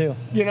stuff too.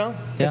 You know?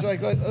 It's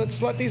like,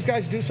 let's let these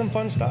guys do some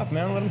fun stuff,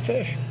 man. Let them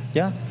fish.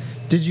 Yeah.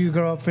 Did you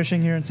grow up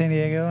fishing here in San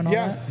Diego and all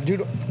that? Yeah,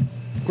 dude.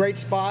 Great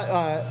spot.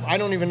 I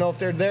don't even know if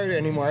they're there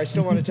anymore. I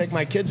still want to take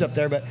my kids up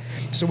there. But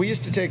so we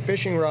used to take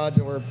fishing rods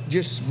that were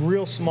just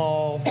real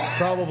small,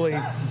 probably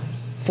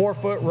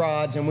 4-foot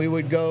rods, and we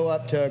would go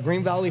up to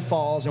Green Valley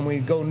Falls and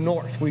we'd go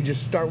north. We'd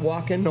just start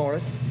walking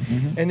north,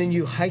 and then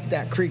you hike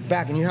that creek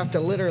back, and you have to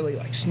literally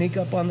like sneak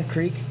up on the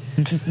creek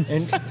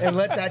and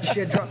let that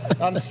shit drop.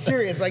 I'm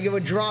serious. Like it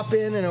would drop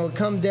in and it would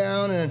come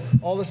down, and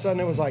all of a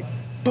sudden it was like,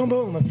 boom,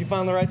 boom, if you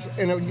found the right,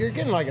 and you're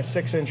getting like a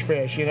 6-inch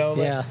fish, you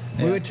know?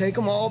 We would take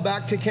them all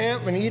back to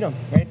camp and eat them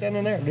right then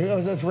and there. Dude, it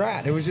was just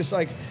rad. It was just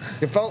like,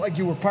 it felt like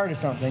you were part of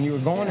something. You were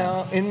going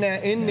out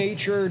in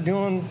nature,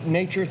 doing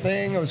nature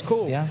thing. It was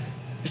cool. Yeah.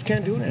 Just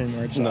can't do it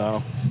anymore. It's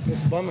No.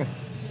 It's a bummer.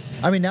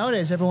 I mean,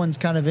 nowadays everyone's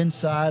kind of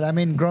inside. I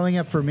mean, growing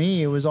up for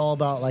me, it was all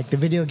about like the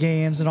video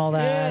games and all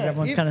that. Yeah,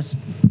 Everyone's kind of.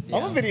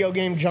 I'm a video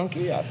game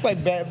junkie. I play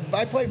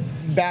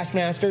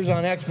Bassmasters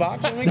on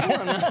Xbox. I mean, come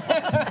on now.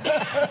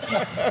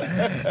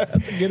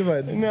 That's a good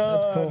one.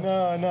 That's cool.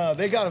 No.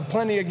 They got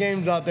plenty of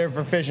games out there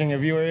for fishing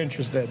if you were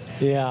interested.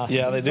 Yeah.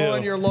 Yeah, they do. Go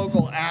on your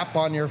local app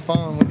on your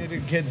phone. We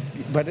needed kids,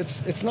 but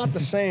it's not the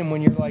same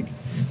when you're like,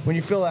 when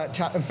you feel that.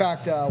 In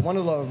fact, one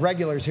of the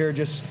regulars here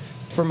just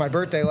for my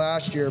birthday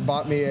last year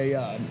bought me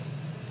a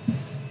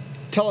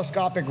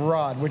telescopic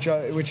rod, which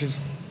is.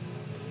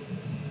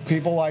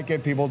 People like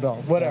it, people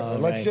don't. Whatever. Oh,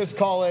 Let's right. just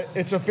call it,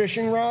 it's a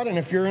fishing rod, and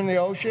if you're in the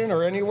ocean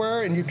or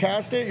anywhere and you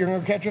cast it, you're going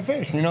to catch a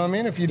fish. You know what I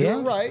mean? If you do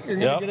it right, you're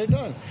going to get it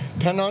done.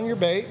 Depending on your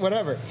bait,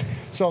 whatever.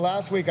 So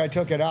last week I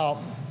took it out.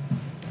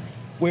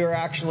 We were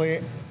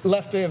actually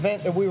left the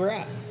event that we were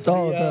at.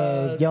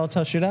 The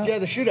Yellowtail shootout? Yeah,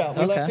 the shootout.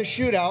 We left the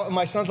shootout, and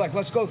my son's like,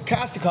 let's go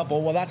cast a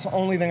couple. Well, that's the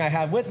only thing I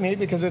have with me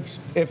because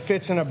it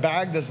fits in a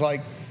bag that's like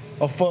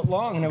a foot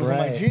long, and it was in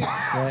my Jeep.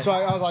 Right. So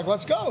I was like,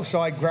 let's go. So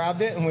I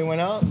grabbed it, and we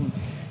went out, and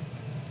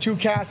 2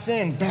 casts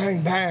in,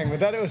 bang, bang. But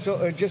that it was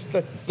just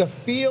the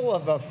feel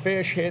of a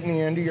fish hitting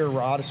the end of your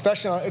rod,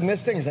 especially, and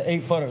this thing is an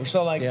 8-footer.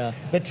 So, like,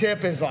 the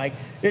tip is like,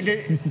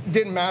 it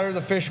didn't matter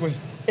the fish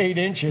was 8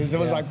 inches. It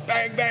was like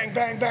bang, bang,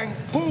 bang, bang,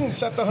 boom,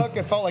 set the hook.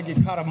 It felt like you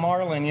caught a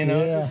marlin, you know?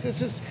 It's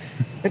just,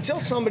 until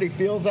somebody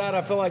feels that,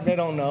 I feel like they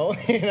don't know,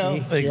 you know?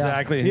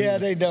 Exactly. Yeah,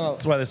 they don't.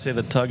 That's why they say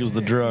the tug is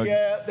the drug.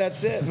 Yeah,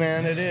 that's it,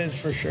 man. It is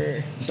for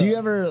sure. So. Do you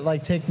ever,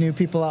 like, take new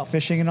people out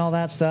fishing and all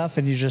that stuff,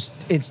 and you just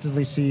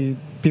instantly see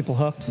people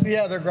hooked?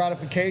 Yeah, their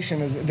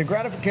gratification is the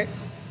gratification.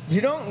 You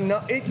don't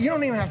know. You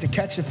don't even have to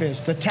catch the fish.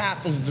 The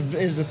tap is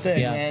the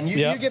thing, man.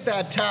 You get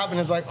that tap, and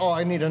it's like, oh,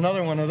 I need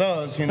another one of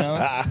those. You know.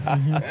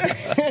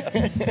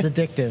 It's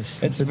addictive.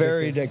 It's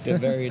very addictive.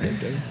 Very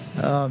addictive.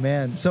 Oh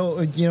man. So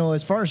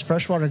as far as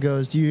freshwater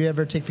goes, do you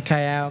ever take the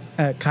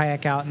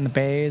kayak out in the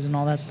bays and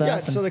all that stuff?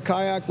 Yeah. So the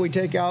kayak we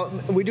take out.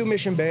 We do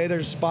Mission Bay.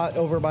 There's a spot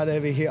over by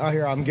the Bahia.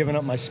 Here, I'm giving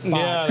up my spot.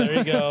 Yeah, there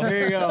you go.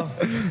 There you go.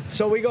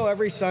 So we go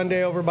every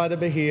Sunday over by the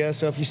Bahia.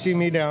 So if you see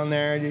me down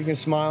there, you can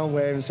smile and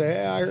wave and say,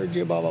 hey, I heard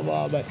you, blah blah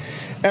blah, blah. But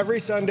every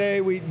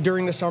Sunday,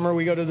 during the summer,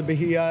 we go to the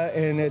Bahia,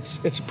 and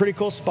it's a pretty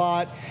cool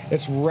spot.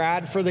 It's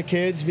rad for the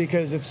kids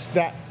because it's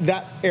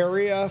that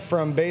area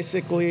from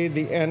basically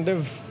the end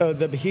of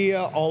the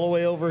Bahia all the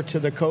way over to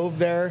the cove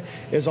there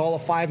is all a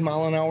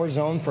 5-mile-an-hour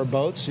zone for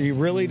boats. So you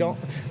really don't,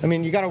 I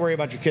mean, you got to worry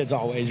about your kids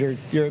always. You're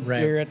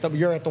at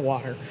the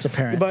water. It's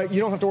apparent. But you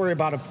don't have to worry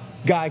about a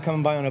guy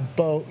coming by on a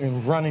boat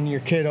and running your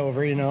kid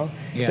over, you know.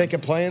 Yeah. They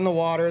can play in the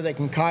water, they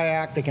can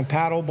kayak, they can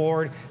paddle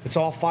board. It's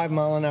all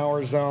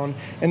 5-mile-an-hour zone.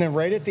 And then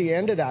right at the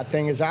end of that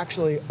thing is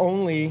actually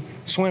only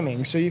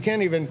swimming. So you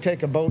can't even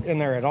take a boat in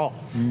there at all.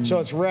 So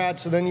it's rad.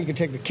 So then you can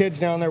take the kids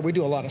down there. We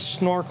do a lot of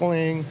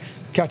snorkeling,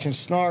 catching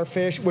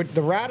snarfish.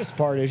 The raddest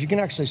part is you can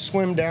actually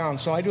swim down.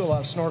 So I do a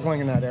lot of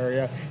snorkeling in that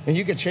area, and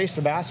you can chase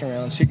the bass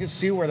around. So you can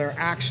see where they're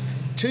actually,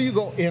 till you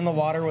go in the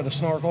water with a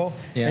snorkel,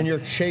 and you're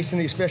chasing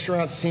these fish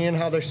around, seeing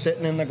how they're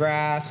sitting in the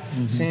grass,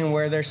 seeing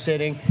where they're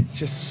sitting. It's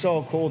just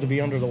so cool to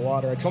be under the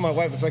water. I told my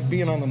wife it's like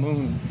being on the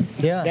moon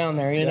down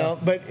there, you know.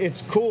 But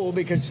it's cool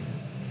because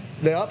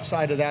the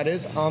upside of that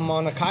is I'm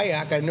on a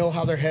kayak. I know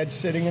how their head's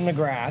sitting in the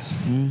grass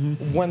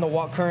when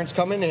the current's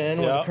coming in,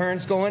 when the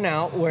current's going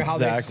out, how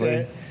they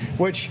sit.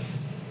 Which,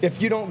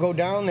 if you don't go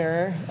down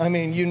there, I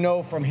mean, you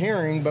know from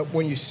hearing, but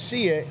when you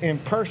see it in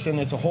person,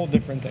 it's a whole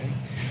different thing.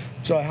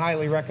 So I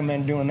highly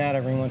recommend doing that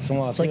every once in a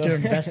while. It's like you're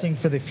investing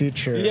for the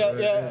future.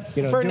 Yeah.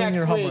 You know, for doing next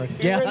your homework.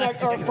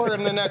 week. Or for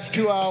in the next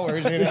 2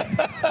 hours, you know.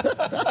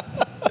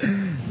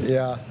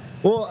 Yeah.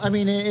 Well, I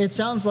mean, it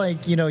sounds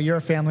like, you know, you're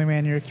a family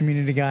man, you're a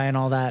community guy and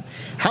all that.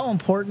 How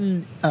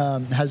important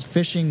has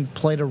fishing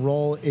played a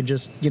role in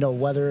just, you know,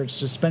 whether it's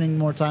just spending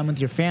more time with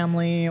your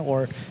family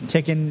or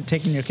taking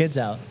your kids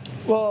out?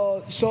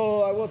 Well,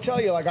 so I will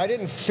tell you, like, I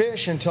didn't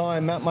fish until I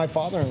met my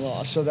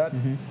father-in-law. So that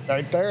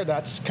right there,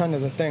 that's kind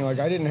of the thing. Like,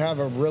 I didn't have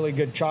a really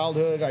good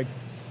childhood.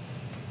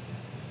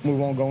 We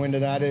won't go into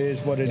that. It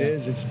is what it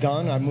is. It's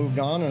done. I moved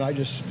on,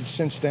 and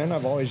since then,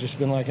 I've always just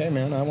been like, hey,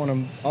 man, I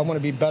want to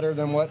be better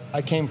than what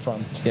I came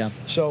from. Yeah.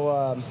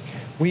 So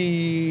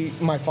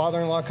my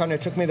father-in-law kind of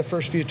took me the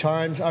first few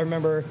times. I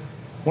remember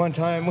one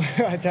time,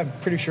 I'm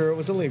pretty sure it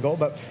was illegal,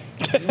 but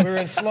we were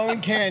in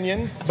Sloan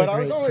Canyon. But I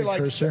was only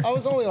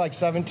like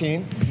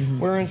 17. We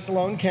were in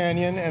Sloan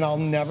Canyon, and I'll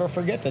never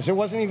forget this. It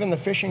wasn't even the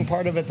fishing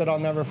part of it that I'll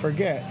never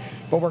forget.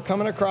 But we're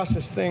coming across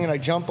this thing, and I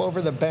jump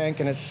over the bank,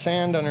 and it's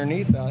sand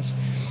underneath us.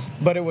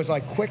 But it was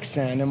like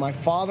quicksand, and I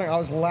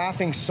was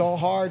laughing so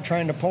hard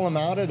trying to pull him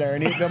out of there.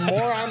 And the more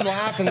I'm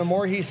laughing, the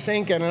more he's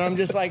sinking, and I'm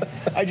just like,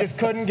 I just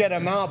couldn't get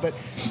him out. But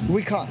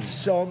we caught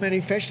so many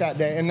fish that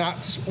day, and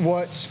that's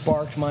what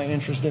sparked my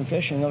interest in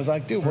fishing. I was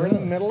like, dude, we're in the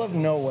middle of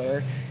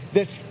nowhere.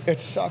 It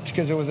sucked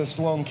because it was a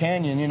Sloan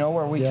Canyon, you know,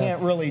 where we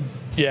can't really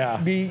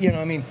be, you know,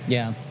 I mean,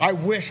 I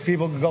wish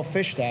people could go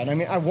fish that. I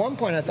mean, at one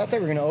point I thought they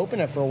were going to open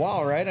it for a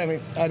while, right? I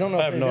mean, I don't know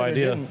if they did or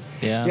didn't.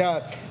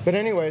 Yeah. But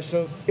anyway,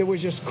 so it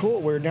was just cool.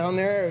 We were down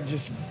there,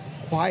 just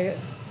quiet,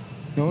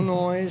 no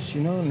noise,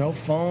 you know, no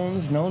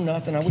phones, no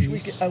nothing.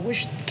 I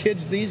wish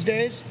kids these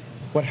days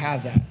would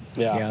have that.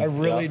 I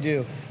really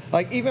do.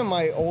 Like, even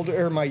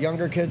my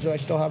younger kids that I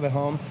still have at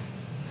home,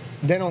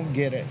 they don't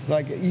get it.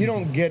 Like, you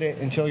don't get it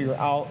until you're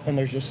out and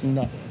there's just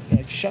nothing.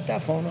 Like, shut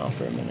that phone off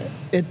for a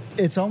minute.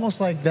 It's almost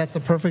like that's the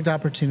perfect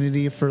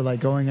opportunity for, like,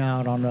 going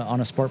out on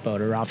a sport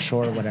boat or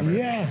offshore or whatever.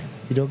 Yeah.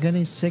 You don't get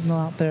any signal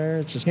out there.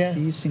 It's just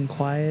peace and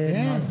quiet.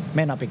 Yeah. It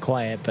may not be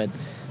quiet, but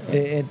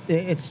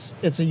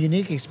it's a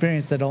unique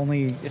experience that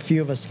only a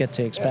few of us get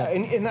to expect.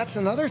 And that's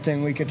another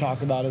thing we could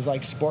talk about is,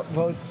 like, sport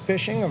boat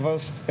fishing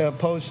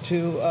opposed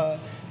to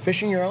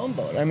fishing your own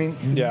boat. I mean,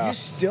 you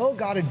still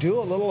got to do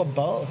a little of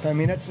both. I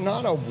mean, it's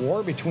not a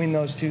war between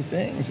those two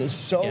things. It's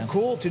so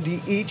cool to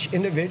do each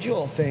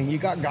individual thing. You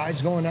got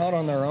guys going out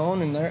on their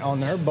own and they're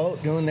on their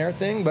boat doing their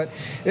thing, but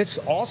it's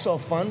also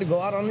fun to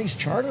go out on these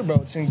charter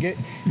boats and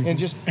and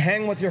just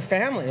hang with your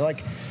family.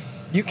 Like,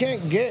 you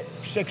can't get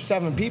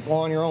 6-7 people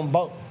on your own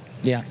boat.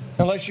 Yeah.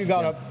 Unless you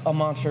got a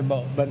monster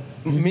boat. But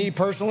me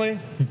personally,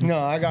 no,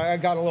 I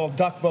got a little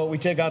duck boat we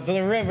take out to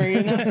the river,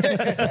 you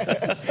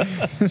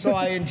know. So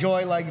I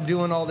enjoy, like,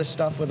 doing all this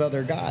stuff with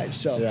other guys.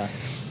 So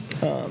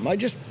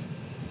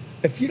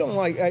if you don't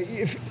like,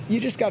 if you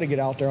just got to get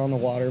out there on the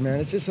water, man.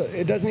 It's just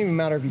it doesn't even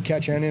matter if you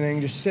catch anything.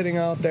 Just sitting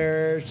out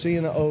there,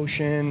 seeing the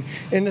ocean,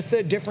 and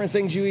the different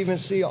things you even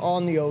see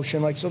on the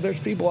ocean. Like, so there's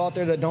people out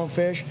there that don't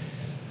fish.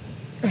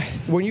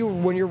 When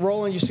you're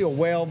rolling, you see a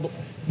whale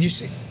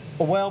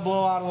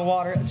blow out of the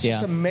water. It's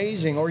just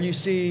amazing. Or you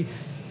see,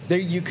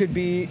 you could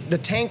be the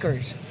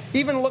tankers.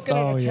 Even looking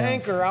at a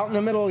tanker out in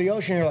the middle of the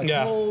ocean, you're like,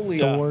 holy.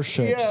 The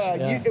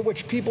warships.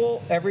 Which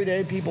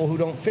everyday people who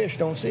don't fish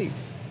don't see.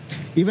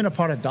 Even a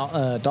part of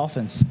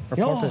dolphins or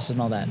porpoise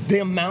and all that. The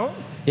amount?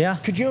 Yeah.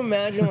 Could you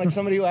imagine, like,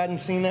 somebody who hadn't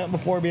seen that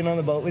before being on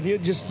the boat with you?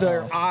 Just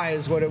their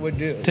eyes, what it would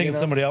do. Taking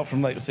somebody out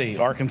from, like, say,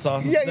 Arkansas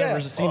who's never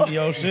seen the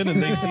ocean,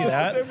 and they see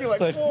that. They'd be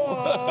like,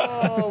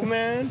 whoa,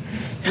 man.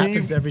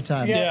 Happens every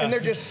time. Yeah, and they're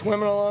just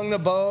swimming along the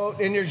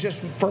boat, and you're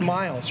just for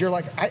miles. You're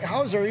like,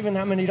 how is there even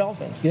that many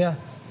dolphins? Yeah.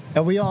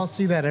 And we all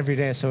see that every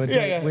day, so we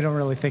don't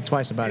really think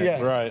twice about it.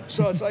 Yeah. Right.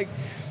 So it's like,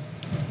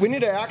 we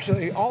need to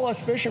actually, all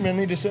us fishermen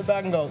need to sit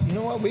back and go, you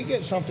know what, we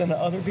get something that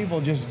other people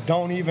just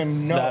don't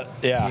even know.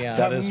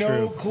 That is no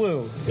true.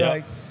 Clue. Yep.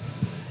 Like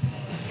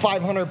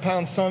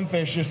 500-pound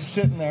sunfish just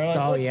sitting there.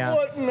 Like,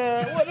 what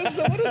is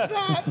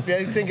that?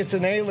 They think it's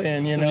an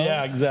alien, you know?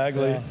 Yeah,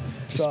 exactly. Yeah.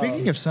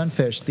 Speaking of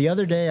sunfish, the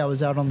other day I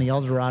was out on the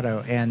El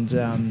Dorado,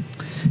 and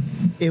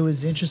it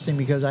was interesting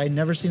because I had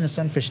never seen a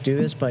sunfish do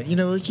this, but, you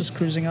know, it was just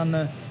cruising on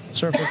the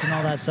surface and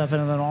all that stuff,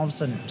 and then all of a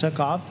sudden it took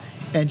off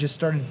and just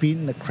started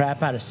beating the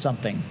crap out of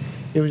something.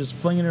 It was just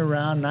flinging it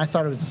around, and I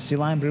thought it was a sea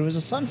lion, but it was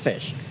a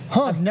sunfish.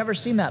 I've never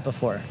seen that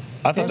before.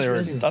 I thought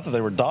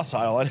they were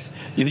docile.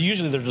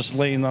 Usually they're just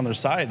laying on their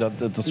side at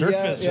the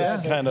surface,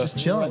 just kind of just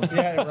chilling.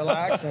 Yeah,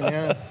 relaxing.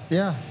 Yeah.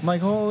 Yeah, I'm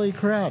like, holy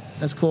crap,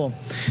 that's cool.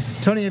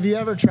 Tony, have you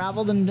ever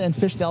traveled and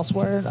fished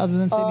elsewhere other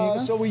than San Diego?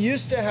 So we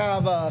used to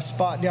have a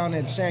spot down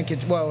in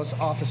it was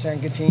off of San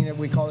Quintin. It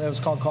was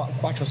called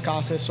Cuatro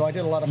Casas. So I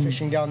did a lot of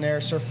fishing down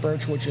there, surf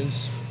birch, which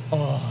is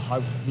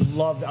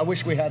I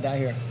wish we had that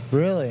here.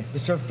 Really? The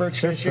surf birch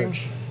fishing.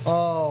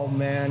 Oh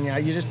man, yeah.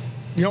 You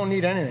don't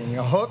need anything.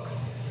 A hook,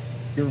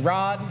 your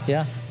rod,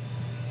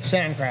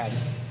 sand crab.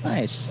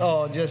 Nice.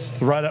 Oh,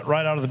 just right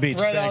out of the beach.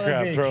 Right sand out of the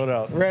crab, beach. throw it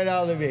out. Right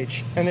out of the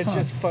beach, and it's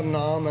just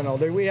phenomenal.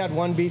 We had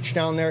one beach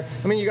down there.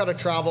 I mean, you got to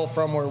travel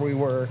from where we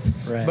were,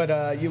 right.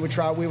 But we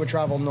would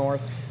travel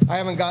north. I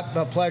haven't got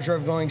the pleasure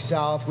of going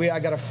south. I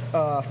got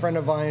a friend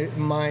of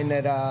mine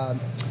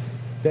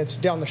that's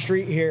down the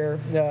street here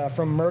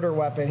from Murder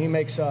Weapon. He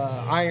makes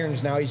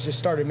irons now. He's just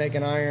started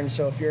making irons,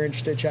 so if you're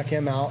interested, check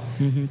him out.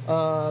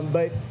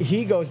 But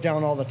he goes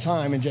down all the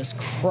time and just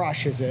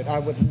crushes it. I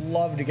would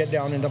love to get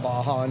down into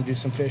Baja and do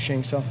some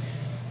fishing. So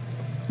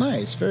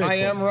nice, very cool. I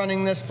am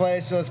running this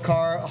place, so it's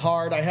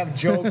hard. I have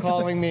Joe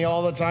calling me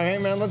all the time. Hey,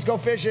 man, let's go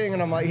fishing.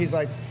 And he's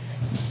like,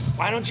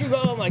 why don't you go?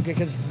 I'm like,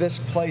 because this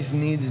place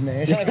needs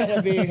me. I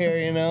gotta be here,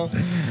 you know?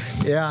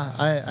 Yeah,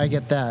 I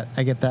get that.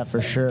 I get that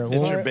for sure.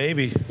 It's your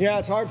baby. Yeah,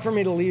 it's hard for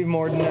me to leave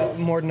more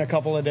than a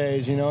couple of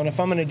days, you know? And if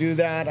I'm gonna do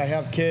that, I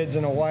have kids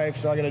and a wife,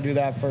 so I gotta do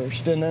that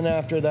first. And then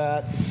after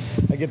that,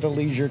 I get the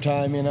leisure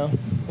time, you know?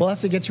 We'll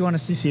have to get you on a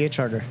CCA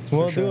charter.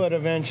 We'll do it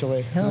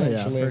eventually. Hell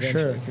yeah, for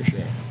sure.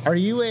 Are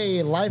you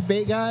a live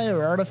bait guy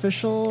or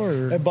artificial?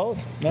 Or?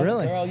 Both.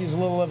 Really? I'll use a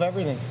little of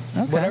everything.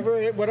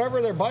 Okay.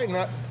 Whatever they're biting.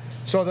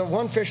 So the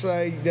one fish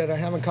that I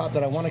haven't caught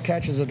that I want to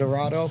catch is a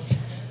Dorado.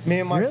 Me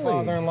and my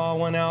father-in-law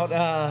went out.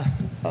 I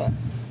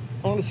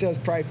want to say it was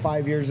probably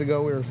 5 years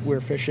ago. We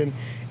were fishing,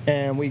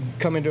 and we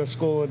come into a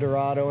school of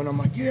Dorado, and I'm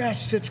like,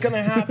 yes, it's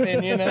gonna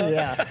happen, you know?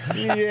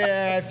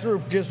 Yeah. I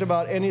threw just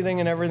about anything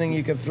and everything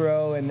you could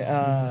throw, and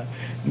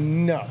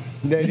no,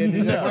 they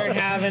weren't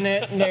having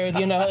it. And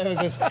it was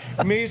just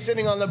me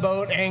sitting on the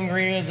boat,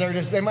 angry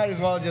as they might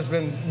as well have just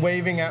been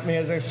waving at me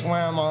as they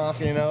swam off,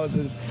 you know?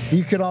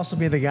 You could also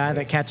be the guy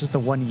that catches the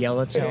one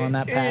yellowtail on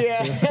that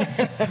pack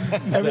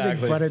too.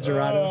 Everything but a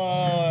Dorado.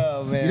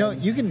 Oh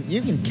man! You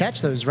can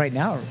catch those right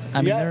now.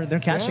 I mean, they're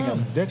catching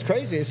them. That's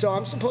crazy. So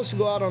I'm supposed to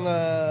go out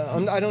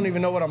I don't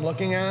even know what I'm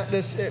looking at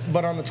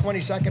but on the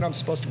 22nd I'm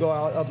supposed to go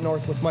out up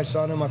north with my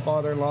son and my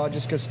father-in-law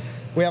just because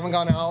we haven't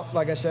gone out,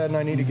 like I said, and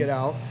I need to get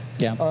out.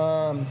 Yeah.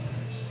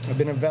 I've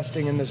been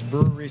investing in this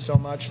brewery so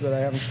much that I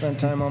haven't spent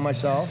time on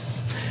myself.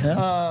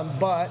 Yeah.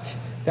 But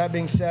that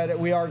being said,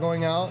 we are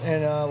going out,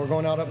 and we're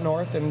going out up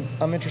north, and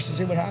I'm interested to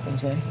see what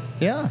happens, man.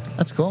 Yeah,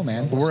 that's cool,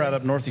 man. Where we're at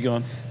up north you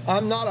going?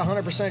 I'm not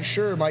 100%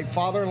 sure. My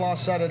father-in-law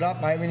set it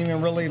up. I haven't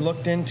even really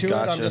looked into it.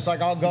 I'm just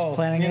like, I'll go.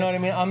 Planning you know what I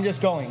mean? I'm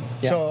just going.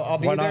 Yeah. So I'll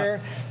be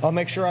there. I'll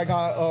make sure I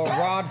got a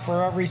rod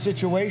for every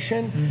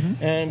situation,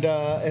 and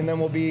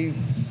then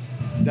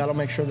that'll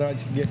make sure that I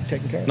get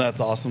taken care of.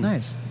 That's awesome.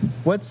 Nice.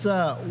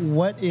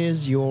 What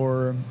is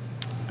your,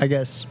 I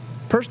guess,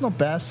 personal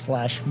best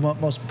 /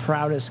 most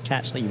proudest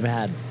catch that you've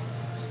had?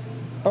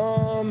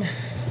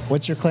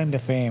 What's your claim to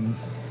fame?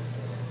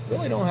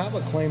 Really don't have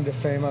a claim to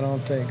fame, I don't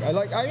think.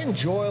 I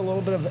enjoy a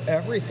little bit of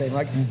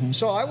everything.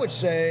 So I would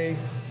say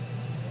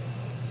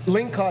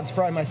lingcod's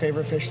probably my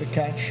favorite fish to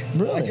catch.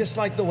 Really? I just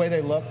like the way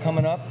they look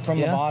coming up from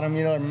the bottom.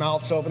 You know, their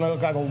mouths open. They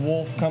look like a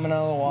wolf coming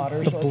out of the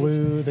water. The color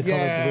blue.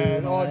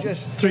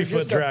 Just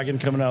 3-foot dragon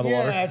coming out of the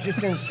water. Yeah, it's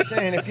just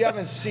insane. If you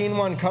haven't seen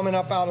one coming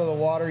up out of the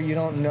water, you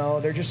don't know.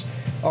 They're just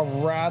a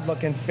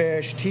rad-looking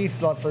fish,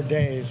 teeth up for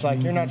days.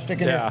 Like, you're not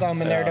sticking your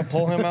thumb in there to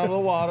pull him out of the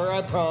water,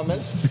 I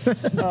promise.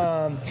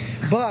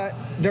 But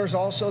there's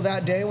also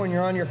that day when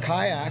you're on your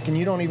kayak and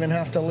you don't even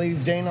have to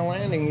leave Dana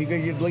Landing.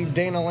 You leave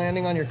Dana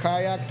Landing on your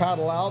kayak,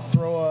 paddle out,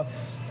 throw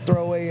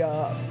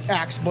a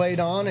axe blade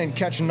on, and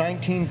catch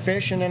 19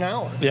 fish in an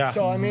hour. Yeah.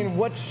 So, I mean,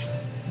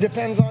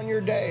 depends on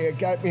your day.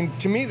 I mean,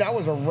 to me, that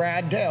was a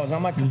rad day.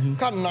 I'm like,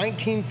 caught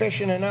 19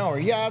 fish in an hour.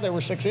 Yeah, there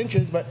were 6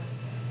 inches, but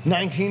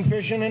 19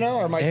 fish in an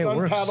hour. My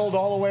son paddled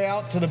all the way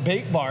out to the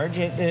bait barge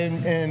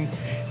in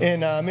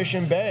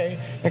Mission Bay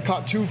and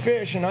caught 2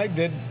 fish, and I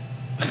did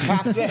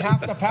half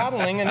the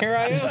paddling, and here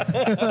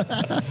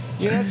I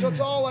am. So it's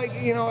all like,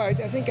 I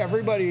think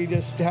everybody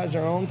just has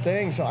their own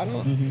thing. So I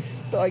don't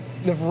like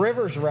the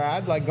river's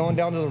rad, like going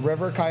down to the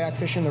river, kayak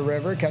fishing the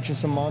river, catching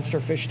some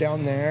monster fish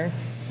down there.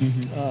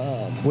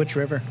 Which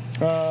river?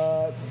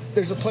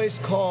 There's a place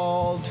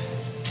called,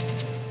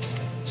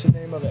 what's the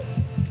name of it?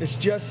 It's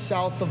just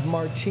south of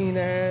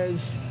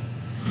Martinez.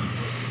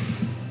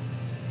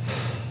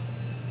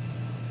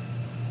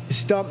 You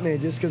stumped me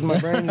just because my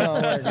brain's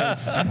not working.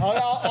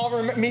 I'll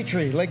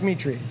remember Lake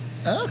Mitri.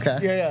 Oh, okay.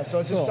 Yeah. So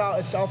it's just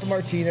it's south of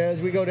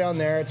Martinez. We go down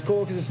there. It's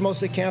cool because it's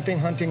mostly camping,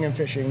 hunting, and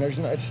fishing.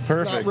 It's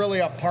not really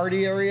a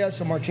party area.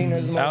 So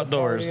Martinez is more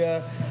outdoors.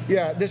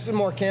 Yeah, this is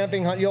more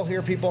camping. You'll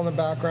hear people in the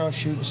background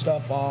shooting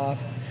stuff off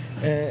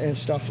and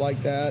stuff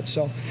like that.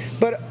 So,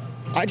 but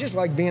I just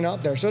like being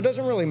out there. So it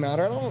doesn't really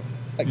matter. I don't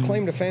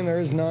claim to fame.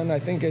 There is none. I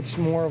think it's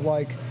more of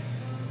like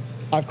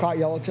I've caught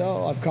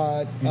yellowtail. I've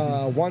caught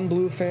one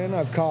bluefin.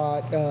 I've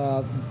caught.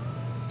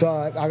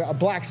 A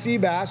black sea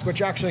bass,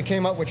 which actually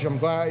came up, which I'm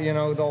glad,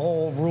 the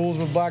whole rules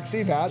with black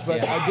sea bass,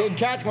 but I did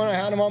catch one. I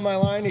had him on my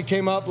line. He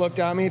came up, looked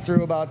at me,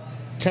 threw about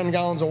 10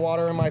 gallons of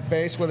water in my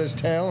face with his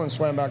tail and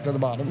swam back to the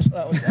bottom. So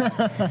that was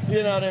that.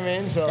 You know what I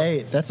mean? So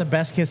hey, that's a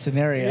best case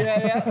scenario.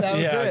 Yeah, that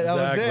was it. Exactly. That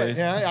was it.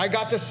 Yeah, I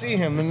got to see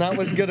him, and that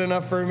was good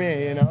enough for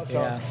me,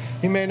 So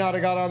he may not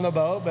have got on the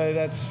boat, but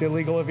that's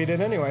illegal if he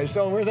did anyway.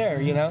 So we're there,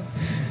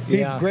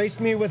 He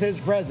graced me with his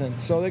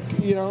presence. So,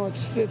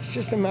 it's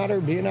just a matter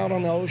of being out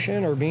on the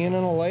ocean or being in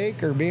a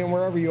lake or being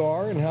wherever you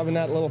are and having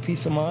that little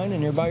peace of mind,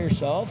 and you're by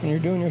yourself and you're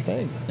doing your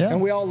thing. Yeah.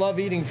 And we all love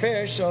eating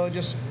fish, so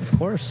just Of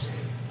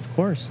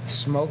course.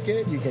 smoke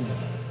it. You can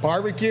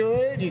barbecue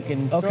it. You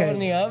can throw it in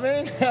the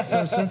oven.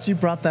 So since you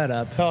brought that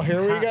up,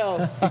 here we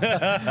go.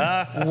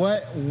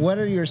 what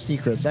are your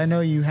secrets? I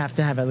know you have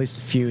to have at least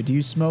a few. Do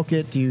you smoke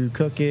it? Do you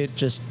cook it?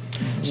 Just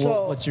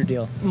what's your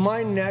deal?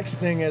 My next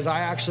thing is I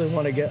actually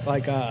want to get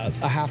like a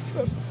half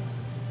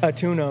a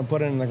tuna and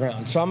put it in the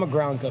ground. So I'm a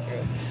ground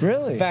cooker.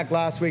 Really? In fact,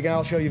 last weekend,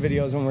 I'll show you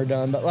videos when we're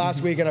done, but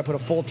last weekend I put a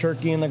full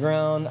turkey in the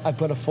ground. I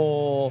put a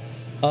full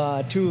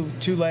two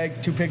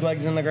pig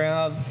legs in the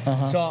ground.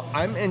 So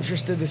I'm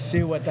interested to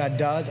see what that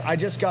does. I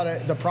just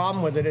the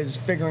problem with it is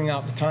figuring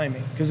out the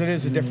timing, because it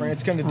is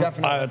it's going to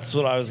definitely. That's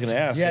what I was going to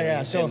ask.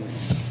 Yeah. So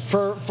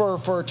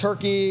for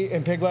turkey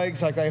and pig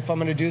legs, like if I'm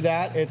going to do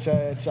that, it's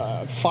a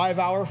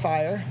 5-hour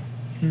fire.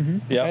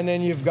 Yep. And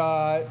then you've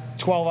got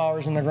 12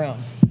 hours in the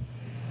ground.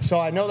 So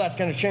I know that's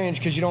going to change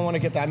because you don't want to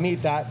get that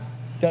meat that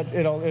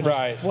it'll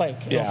just flake.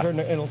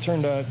 It'll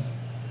turn to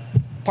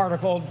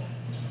particle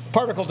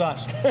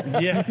dust.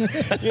 Yeah.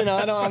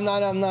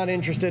 I'm not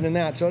interested in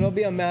that. So it'll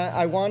be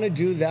I want to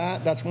do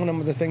that. That's one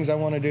of the things I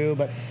want to do.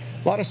 But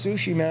a lot of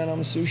sushi, man.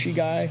 I'm a sushi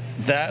guy.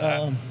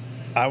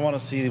 I want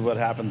to see what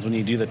happens when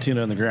you do the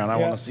tuna in the ground. I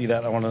want to see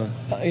that. I want to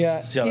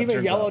see how even that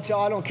turns yellowtail,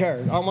 out. I don't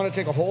care. I want to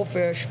take a whole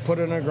fish, put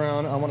it in the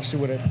ground. I want to see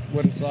what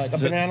it's like.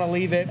 Banana,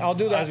 leave it. I'll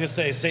do that. I was going to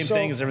say, same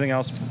thing as everything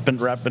else.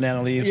 Wrap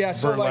banana leaves,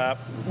 burlap.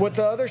 With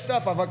the other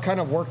stuff, I've kind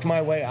of worked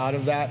my way out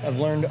of that. I've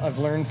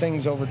learned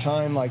things over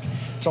time. Like,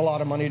 it's a lot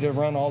of money to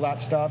run all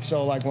that stuff.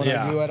 So, like, when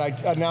I do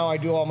it, now I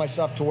do all my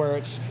stuff to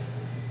where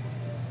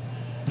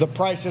the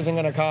price isn't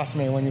going to cost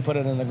me when you put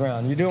it in the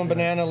ground. You're doing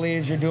banana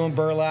leaves, you're doing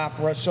burlap,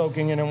 we're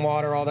soaking it in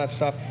water, all that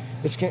stuff.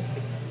 It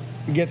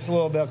gets a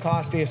little bit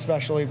costly,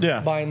 especially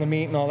buying the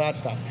meat and all that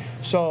stuff.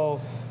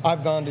 So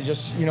I've gone to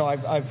just,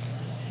 I've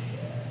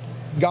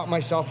got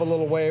myself a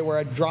little way where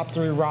I drop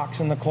 3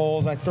 rocks in the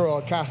coals, I throw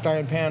a cast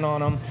iron pan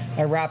on them,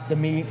 I wrap the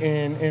meat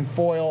in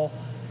foil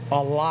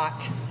a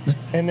lot,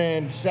 and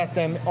then set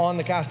them on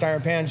the cast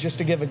iron pans just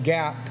to give a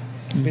gap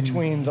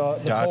between the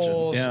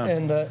coals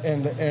and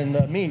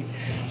the meat.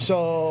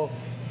 So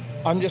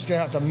I'm just gonna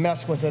have to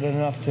mess with it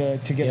enough to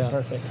get it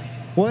perfect.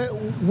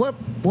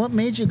 What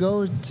made you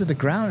go to the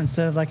ground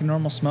instead of like a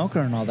normal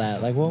smoker and all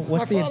that? Like,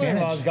 what's the advantage? My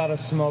father-in-law's got a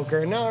smoker,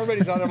 and now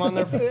everybody's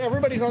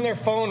on their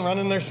phone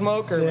running their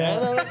smoker.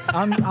 Man.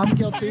 I'm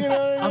guilty.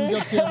 I'm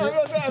guilty of it.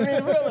 I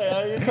mean,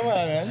 really, come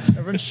on, man.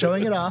 Everyone's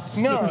showing it off.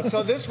 No,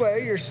 so this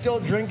way you're still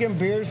drinking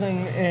beers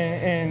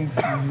and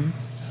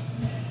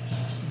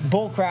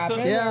bull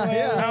crapping.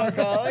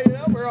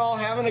 We're all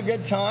having a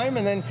good time,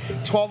 and then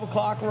 12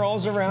 o'clock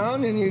rolls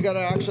around, and you got to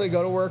actually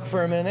go to work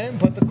for a minute and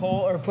put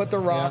the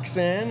rocks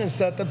in and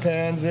set the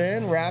pans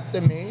in, wrap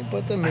the meat,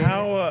 put the meat.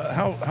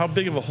 How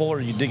big of a hole are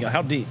you digging?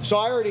 How deep? So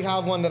I already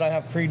have one that I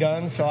have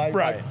pre-done.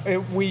 So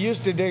we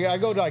used to dig. I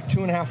go to like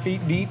 2.5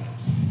 feet deep.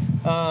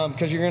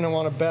 Because you're going to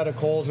want a bed of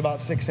coals about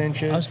 6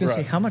 inches. I was going to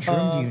say, how much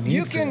room do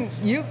you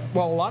need?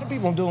 Well, a lot of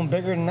people do them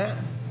bigger than that.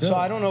 Really? So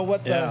I don't know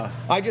what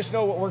I just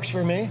know what works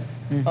for me.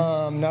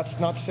 That's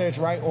not to say it's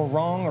right or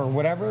wrong or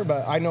whatever,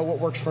 but I know what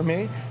works for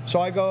me.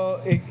 So I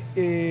go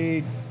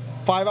a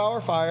 5-hour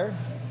fire,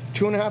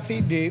 2.5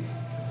 feet deep,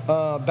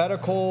 bed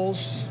of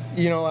coals.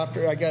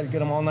 After I got to get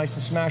them all nice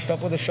and smashed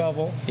up with a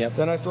shovel. Yep.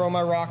 Then I throw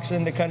my rocks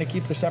in to kind of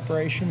keep the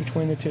separation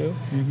between the two,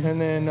 and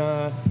then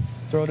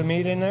throw the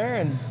meat in there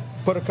and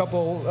put a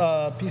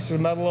couple pieces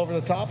of metal over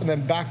the top, and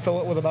then backfill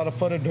it with about a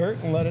foot of dirt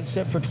and let it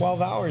sit for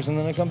 12 hours. And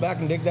then I come back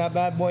and dig that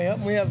bad boy up,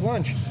 and we have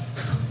lunch.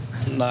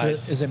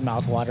 Nice. Is it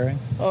mouth-watering?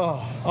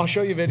 Oh, I'll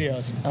show you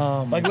videos.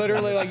 Like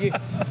literally,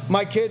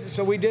 my kids.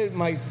 So we did.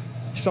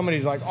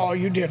 Somebody's like, "Oh,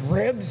 you did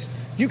ribs?"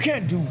 you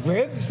can't do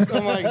ribs.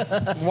 I'm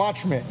like,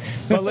 watch me.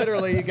 But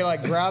literally, you can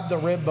like grab the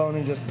rib bone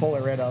and just pull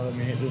it right out of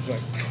the meat. It's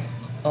like,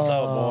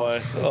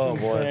 boy. Oh,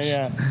 insane, boy.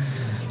 yeah.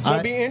 So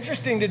it'd be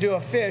interesting to do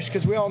a fish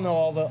because we all know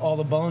all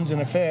the bones in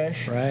a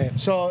fish. Right.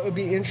 So it would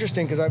be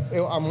interesting because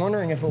I'm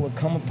wondering if it would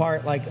come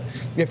apart like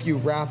if you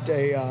wrapped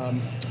a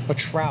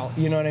trout.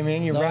 You know what I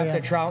mean? You wrapped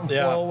a trout in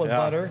foil with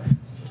butter.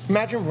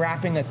 Imagine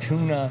wrapping a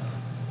tuna.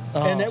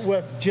 And it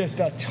with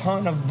just a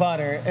ton of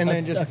butter, and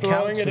then just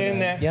throwing it in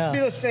there. Yeah.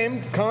 It'd be the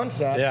same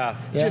concept. Yeah.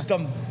 Just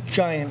a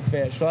giant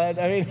fish. So I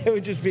mean, it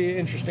would just be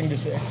interesting to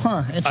see.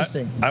 Huh,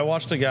 interesting. I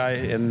watched a guy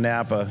in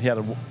Napa. He had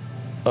a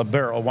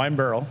wine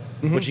barrel,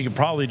 which you could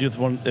probably do with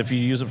one if you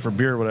use it for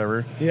beer or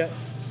whatever. Yeah.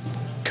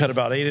 Cut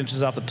about 8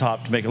 inches off the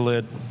top to make a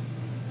lid.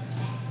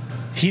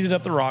 Heated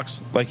up the rocks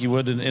like you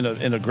would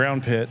in a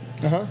ground pit.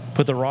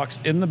 Put the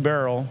rocks in the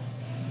barrel.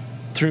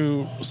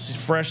 Threw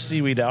fresh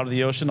seaweed out of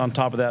the ocean on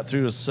top of that.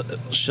 Threw a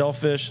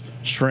shellfish,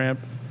 shrimp,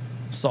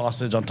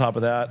 sausage on top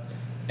of that,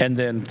 and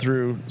then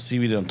threw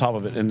seaweed on top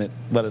of it and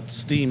let it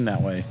steam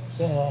that way.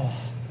 Oh.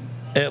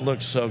 It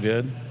looked so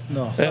good.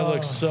 No. It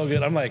looks so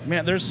good. I'm like,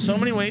 man, there's so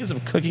many ways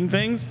of cooking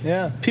things.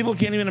 Yeah. People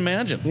can't even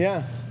imagine.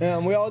 Yeah.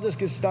 And we all just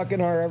get stuck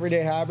in our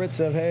everyday habits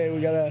of, hey,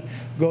 we got to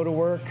go to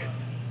work,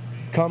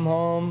 come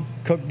home,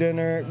 cook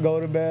dinner, go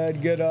to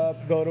bed, get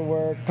up, go to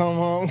work, come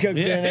home, cook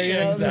dinner. You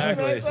know?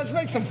 Exactly. Let's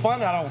make some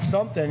fun out of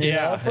something. You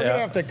know? If we're going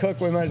to have to cook,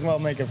 we might as well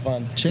make it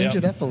fun. Change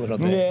it up a little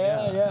bit.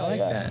 Yeah, I like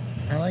that.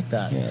 I like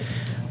that. Yeah.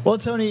 Well,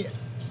 Tony,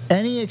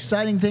 any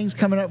exciting things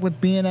coming up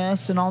with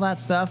BNS and all that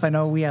stuff? I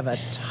know we have a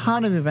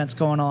ton of events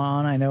going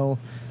on. I know,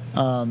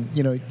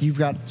 you've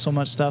got so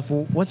much stuff.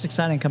 What's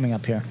exciting coming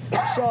up here?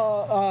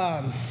 So,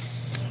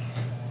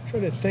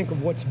 trying to think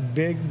of what's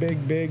big.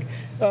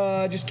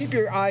 Just keep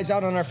your eyes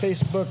out on our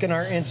Facebook and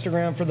our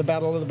Instagram for the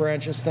Battle of the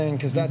Branches thing,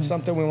 because that's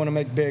something we want to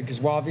make big, because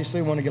we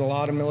obviously want to get a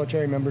lot of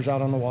military members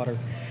out on the water.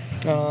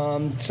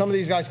 Some of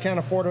these guys can't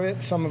afford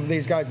it. Some of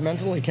these guys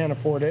mentally can't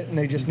afford it, and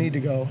they just need to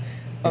go.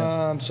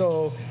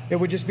 So it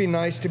would just be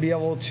nice to be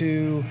able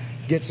to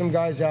get some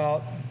guys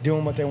out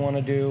doing what they want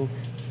to do.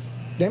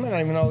 They might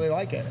not even know they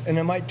like it, and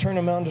it might turn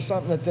them on to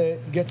something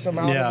that gets them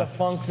out of the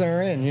funk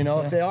they're in,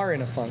 if they are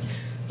in a funk.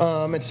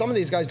 And some of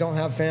these guys don't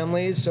have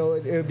families, so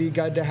it would be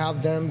good to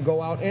have them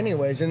go out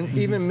anyways and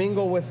even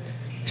mingle with.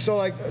 So,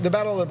 like the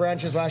Battle of the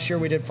Branches last year,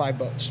 we did 5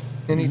 boats,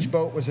 and each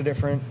boat was a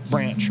different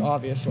branch,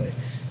 obviously.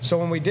 So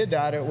when we did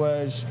that, it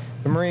was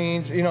the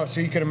Marines,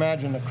 so you could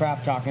imagine the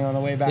crap talking on the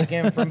way back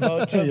in from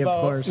boat to boat.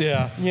 Of course.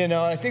 Yeah.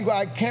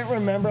 I can't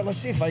remember. Let's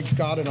see if I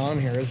got it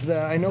on here.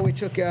 I know we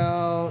took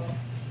out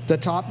the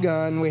Top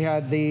Gun. We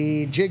had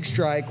the Jig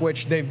Strike,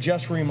 which they've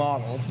just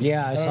remodeled.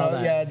 Yeah, I saw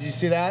that. Yeah, did you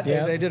see that?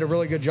 Yeah. They did a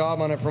really good job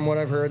on it from what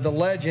I've heard. The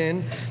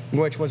Legend,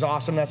 which was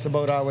awesome. That's the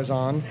boat I was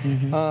on.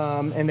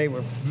 And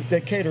they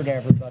catered to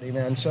everybody,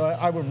 man. So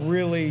I would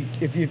really,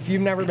 if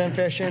you've never been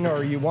fishing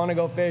or you want to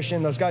go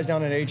fishing, those guys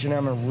down at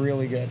H&M are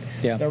really good.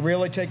 Yeah. They'll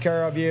really take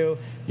care of you.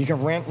 You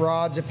can rent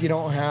rods if you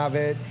don't have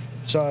it.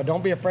 So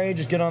don't be afraid.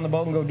 Just get on the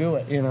boat and go do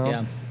it,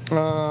 Yeah.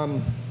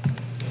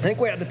 I think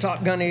we had the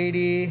Top Gun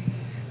 80.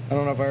 I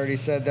don't know if I already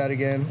said that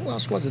again. Who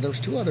else was it? There was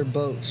 2 other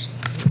boats.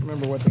 I don't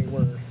remember what they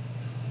were.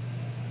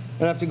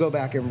 I'd have to go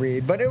back and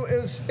read. But it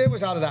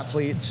was out of that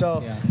fleet.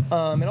 So,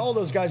 and all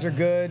those guys are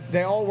good.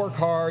 They all work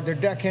hard. Their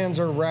deckhands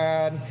are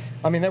rad.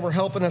 I mean, they were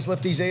helping us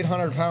lift these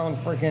 800-pound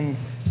freaking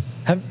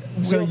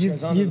So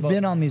wheelchairs onto you've the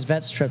been boat. on these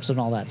vets trips and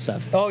all that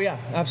stuff. Oh, yeah,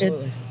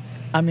 absolutely.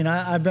 I've been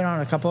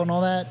on a couple and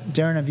all that.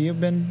 Darren, have you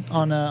been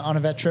on a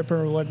vet trip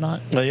or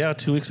whatnot? Yeah,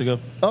 2 weeks ago.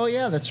 Oh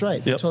yeah, that's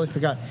right. Yep. Totally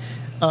forgot.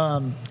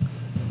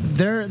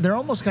 They're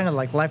almost kind of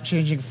like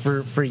life-changing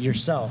for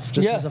yourself,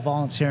 just as a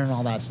volunteer and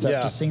all that stuff.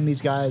 Yeah. Just seeing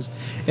these guys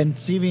and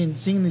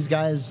seeing these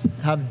guys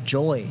have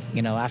joy,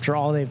 after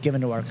all they've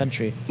given to our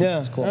country. Yeah,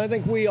 It's cool. And I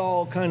think we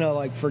all kind of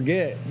like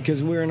forget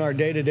because we're in our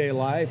day-to-day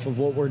life of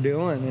what we're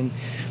doing, and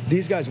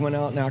these guys went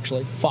out and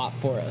actually fought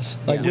for us.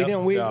 Like Yeah.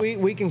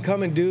 we can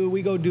come and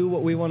go do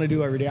what we want to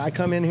do every day. I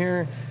come in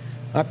here,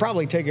 I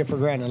probably take it for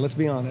granted. Let's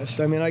be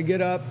honest. I mean, I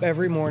get up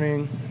every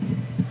morning,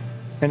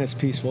 and it's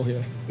peaceful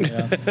here.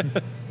 Yeah.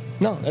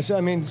 No,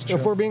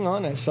 if we're being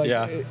honest,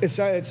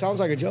 it sounds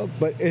like a joke,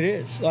 but it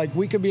is. Like,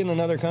 we could be in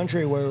another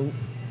country where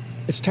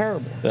it's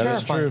terrible. That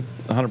is true,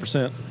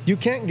 100%. You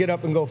can't get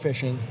up and go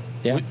fishing.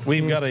 Yeah.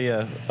 We've got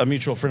a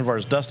mutual friend of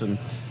ours, Dustin.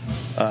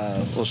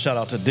 We'll shout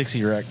out to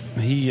Dixie Wreck.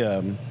 He's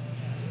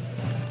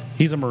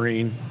a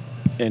Marine,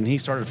 and he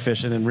started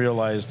fishing and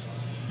realized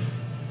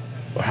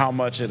how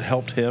much it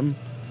helped him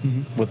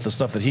with the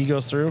stuff that he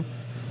goes through.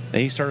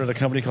 And he started a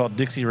company called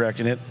Dixie Wreck,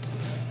 and it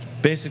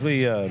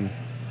basically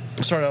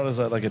started out as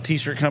a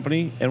T-shirt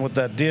company. And what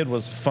that did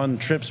was fund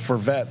trips for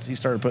vets. He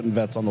started putting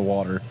vets on the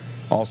water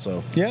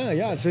also.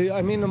 Yeah. So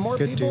the more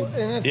Good people, dude.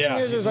 and the Yeah,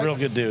 thing is real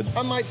good dude.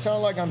 I might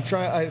sound like I'm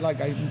trying.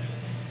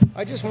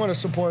 I just want to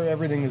support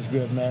everything that's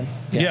good, man.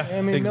 Yeah,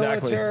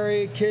 exactly.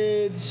 Military,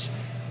 kids.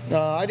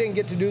 I didn't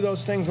get to do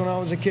those things when I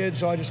was a kid,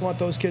 so I just want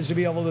those kids to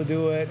be able to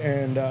do it,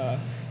 and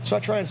so I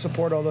try and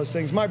support all those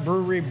things. My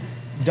brewery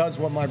does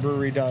what my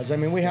brewery does. I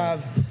mean, we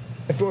have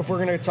if we're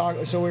going to talk,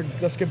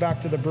 let's get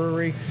back to the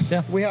brewery.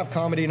 Yeah. We have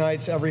comedy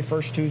nights every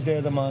first Tuesday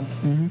of the month,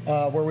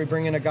 where we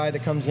bring in a guy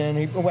that comes in.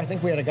 I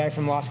think we had a guy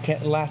from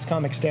Last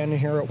Comic Standing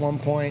here at one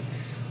point.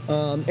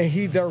 And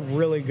they're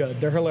really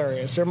good. They're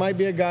hilarious. There might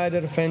be a guy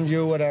that offends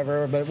you,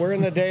 whatever, but we're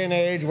in the day and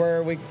age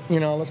where we,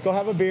 let's go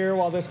have a beer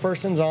while this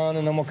person's on,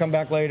 and then we'll come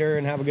back later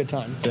and have a good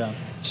time. Yeah.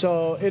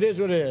 So it is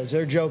what it is.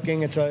 They're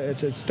joking. It's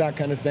that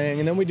kind of thing.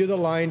 And then we do the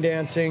line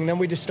dancing. Then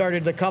we just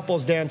started the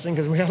couples dancing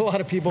because we had a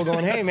lot of people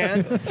going, hey,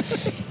 man,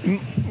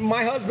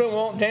 my husband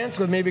won't dance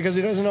with me because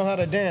he doesn't know how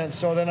to dance.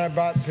 So then I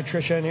brought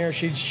Patricia in here.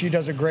 She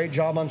does a great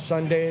job on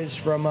Sundays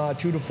from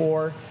 2 to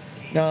 4.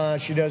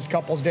 She does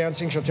couples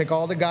dancing. She'll take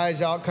all the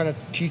guys out, kind of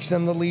teach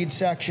them the lead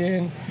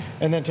section,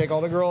 and then take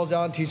all the girls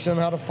out and teach them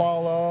how to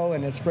follow,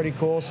 and it's pretty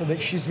cool. So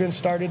that she's been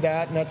started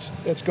that, and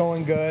it's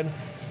going good.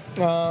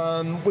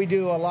 We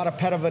do a lot of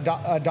pet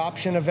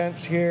adoption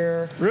events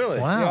here. Really?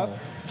 Wow. Yep.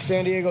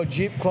 San Diego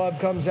Jeep Club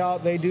comes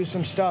out. They do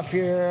some stuff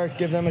here.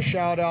 Give them a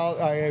shout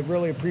out. I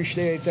really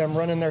appreciate them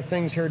running their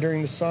things here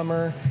during the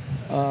summer.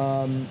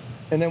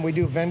 And then we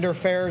do vendor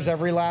fairs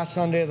every last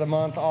Sunday of the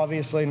month.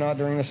 Obviously not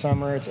during the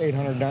summer. It's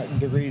 800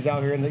 degrees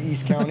out here in the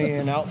East County,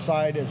 and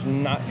outside is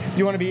not.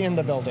 You want to be in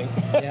the building.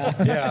 Yeah.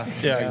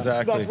 Yeah,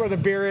 exactly. That's where the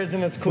beer is,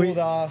 and it's cooled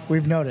off.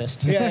 We've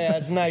noticed. Yeah,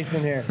 it's nice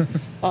in here.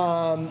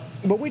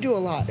 But we do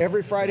a lot.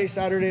 Every Friday,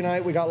 Saturday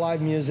night, we got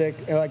live music.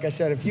 And like I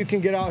said, if you can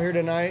get out here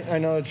tonight, I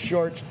know it's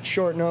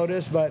short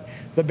notice, but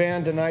the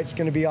band tonight's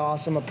going to be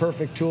awesome. A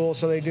Perfect Tool.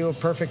 So they do a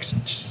Perfect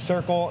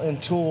Circle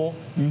and Tool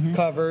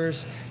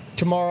covers.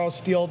 Tomorrow,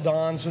 Steel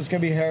Dawn, so it's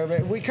going to be hair.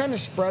 We kind of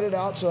spread it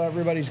out so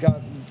everybody's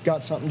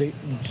got something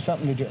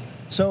to do.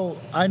 So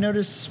I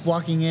noticed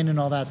walking in and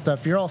all that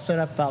stuff, you're all set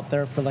up out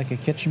there for like a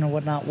kitchen or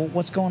whatnot.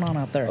 What's going on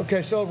out there?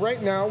 Okay, so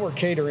right now we're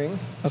catering.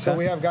 Okay. So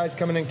we have guys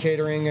coming in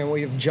catering, and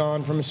we have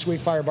John from Sweet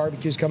Fire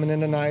Barbecues coming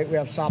in tonight. We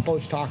have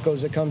Sapo's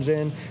Tacos that comes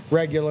in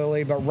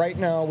regularly, but right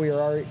now we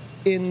are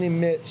in the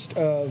midst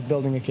of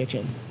building a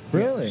kitchen.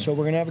 Really? So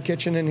we're going to have a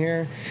kitchen in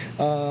here.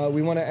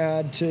 We want to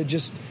add to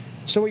just...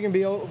 So we can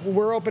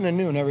we're open at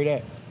noon every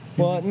day.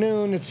 Well, at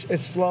noon,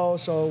 it's slow,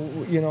 so,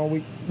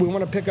 we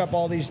want to pick up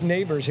all these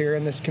neighbors here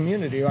in this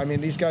community. I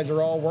mean, these guys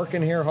are all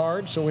working here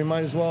hard, so we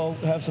might as well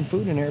have some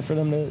food in here for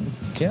them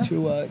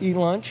to eat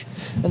lunch.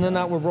 And then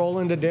that would roll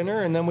into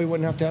dinner, and then we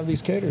wouldn't have to have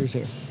these caterers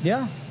here.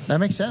 Yeah, that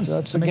makes sense. So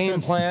that's the game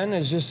plan,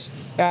 is just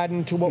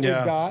adding to what we've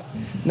got.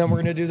 And then we're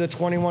going to do the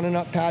 21 and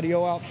up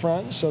patio out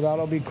front, so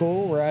that'll be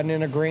cool. We're adding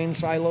in a grain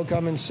silo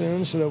coming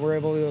soon so that we're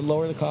able to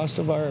lower the cost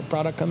of our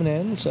product coming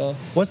in. So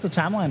what's the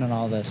timeline on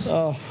all this?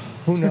 Oh,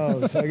 who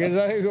knows? I guess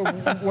I go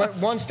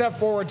one step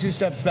forward, 2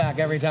 steps back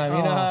every time. You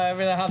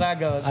know how that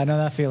goes. I know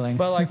that feeling.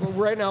 But like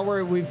right now,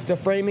 the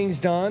framing's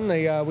done.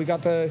 We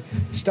got the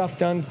stuff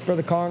done for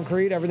the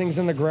concrete. Everything's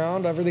in the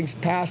ground. Everything's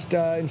past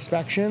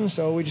inspection.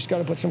 So we just got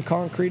to put some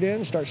concrete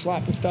in, start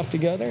slapping stuff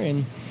together,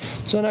 and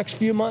so the next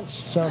few months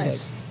sounds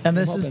like. And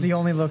this is the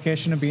only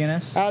location of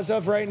BNS? As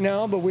of right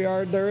now, but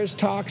there is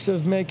talks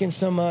of making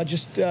some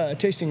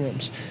tasting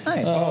rooms.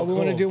 Nice. We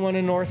want to do one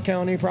in North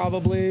County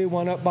probably,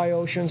 one up by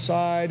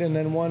Oceanside, and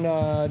then one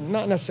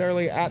not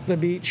necessarily at the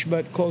beach,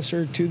 but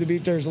closer to the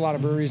beach. There's a lot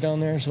of breweries down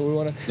there, so we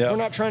want to. We're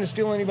not trying to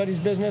steal anybody's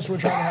business. We're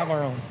trying to have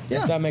our own.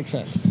 Yeah. If that makes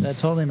sense. That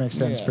totally makes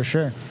sense, for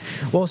sure.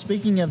 Well,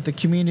 speaking of the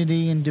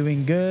community and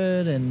doing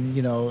good and,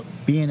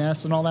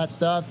 BNS and all that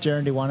stuff,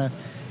 Jared, do you want to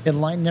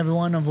enlighten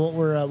everyone of what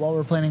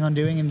we're planning on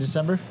doing in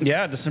December?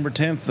 Yeah, December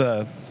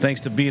 10th,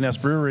 thanks to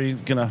BNS Brewery,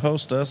 going to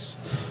host us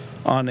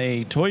on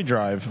a toy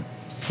drive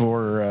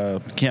for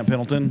Camp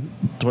Pendleton,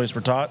 Toys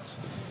for Tots.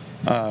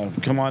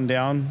 Come on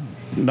down.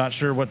 Not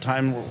sure what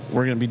time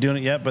we're going to be doing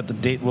it yet, but the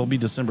date will be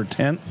December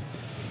 10th.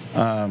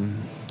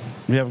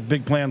 We have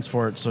big plans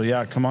for it, so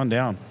yeah, come on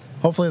down.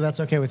 Hopefully that's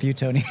okay with you,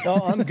 Tony.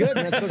 Oh, I'm good.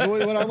 So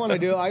what I want to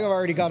do, I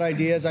already got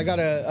ideas. I got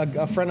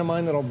a friend of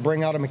mine that'll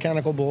bring out a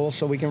mechanical bull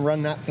so we can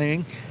run that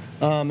thing.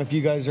 If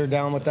you guys are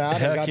down with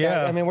that. Heck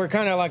yeah. I mean, we're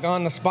kind of like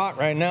on the spot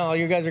right now.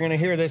 You guys are going to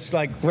hear this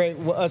like great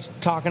us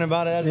talking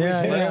about it as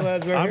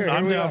we're here.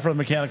 I'm down for the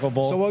mechanical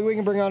bull. So we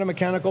can bring out a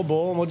mechanical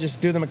bull, and we'll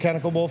just do the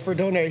mechanical bull for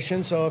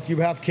donation. So if you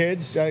have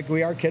kids,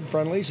 we are kid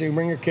friendly, so you can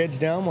bring your kids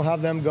down. We'll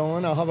have them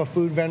going. I'll have a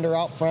food vendor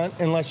out front,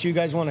 unless you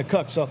guys want to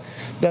cook. So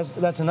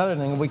that's another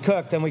thing. If we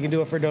cook, then we can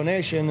do it for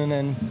donation, and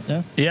then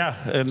and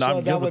so I'm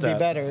good that with would be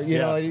better, you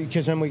know,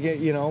 because then we get,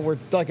 we're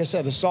like I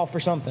said, this is all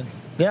for something.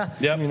 Yeah.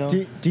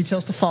 Yep.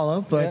 Details to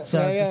follow, but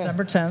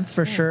December 10th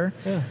for sure.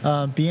 Yeah.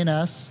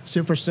 BNS,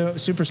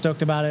 super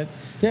stoked about it.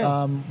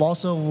 Yeah.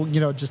 Also,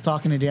 just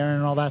talking to Darren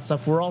and all that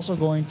stuff, we're also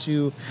going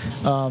to,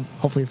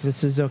 hopefully if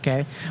this is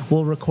okay,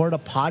 we'll record a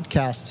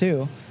podcast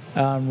too,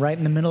 right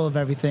in the middle of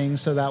everything,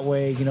 so that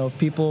way, if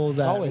people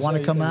that want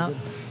to come out,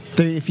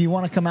 if you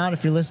want to come out,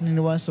 if you're listening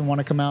to us and want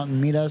to come out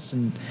and meet us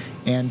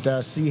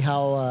and see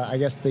how, I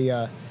guess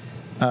the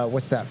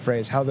what's that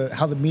phrase? How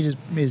the meat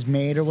is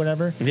made or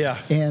whatever. Yeah.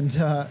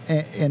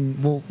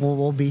 And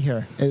we'll be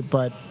here.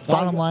 But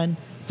bottom line,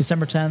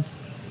 December 10th,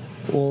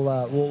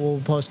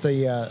 we'll post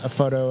a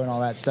photo and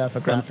all that stuff, a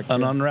graphic.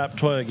 An too. unwrapped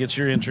toy gets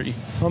your entry.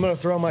 I'm going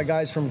to throw my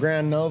guys from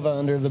Grand Nova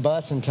under the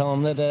bus and tell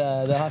them that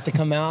they'll have to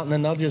come out, and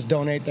then they'll just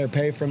donate their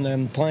pay from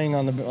them playing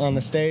on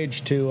the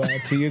stage to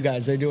you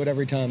guys. They do it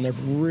every time. They're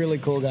really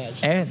cool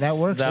guys. Hey, that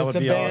works. That It's would a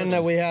be band awesome.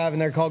 that we have,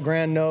 and they're called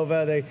Grand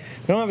Nova. They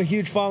don't have a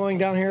huge following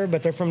down here,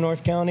 but they're from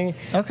North County.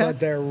 Okay. But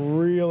they're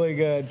really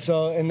good.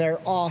 So, and they're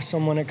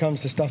awesome when it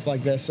comes to stuff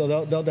like this.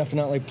 So they'll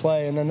definitely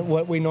play, and then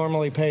what we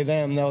normally pay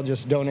them, they'll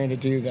just donate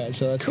it to you guys.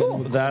 So that's Cool.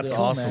 gonna be That's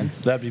Cool, awesome. man.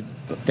 That'd be.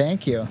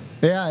 Thank you.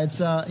 Yeah, it's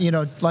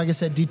like I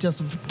said,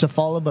 details to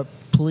follow, but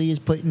please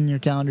put in your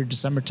calendar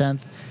December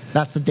 10th.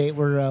 That's the date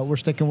we're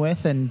sticking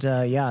with, and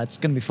yeah, it's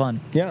gonna be fun.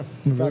 Yeah.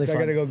 In Really fact, I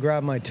fun. got to go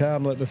grab my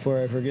tablet before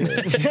I forget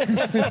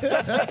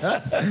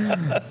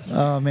it.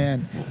 Oh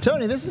man,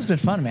 Tony, this has been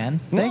fun, man.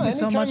 Thank you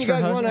so anytime much you for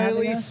guys want to at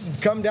having least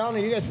us. come down,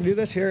 and you guys can do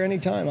this here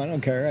anytime. I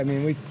don't care. I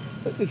mean,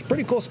 it's a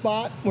pretty cool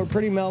spot. We're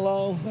pretty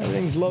mellow.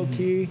 Everything's low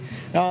key.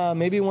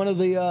 Maybe one of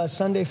the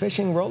Sunday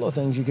fishing Rolo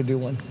things you could do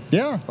one.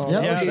 Yeah, That Yeah,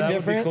 would be that would be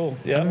different. cool.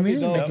 Yeah. I mean, we need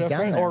to That'd make be it down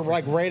different. there. Or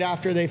like right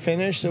after they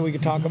finish, so we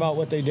could talk about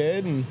what they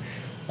did. And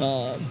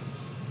I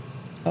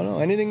don't know,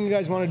 anything you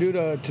guys want to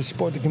do to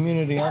support the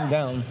community, I'm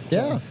down.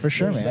 Yeah, So, for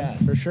sure, there's man.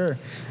 that. For sure.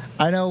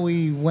 I know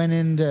we went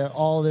into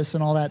all this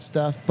and all that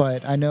stuff,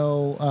 but I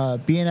know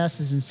BNS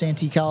is in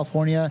Santee,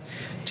 California.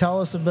 Tell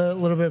us a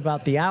little bit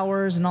about the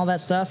hours and all that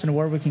stuff, and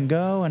where we can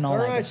go and all All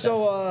that. right, good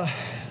stuff.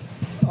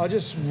 so I'll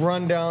just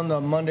run down the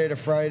Monday to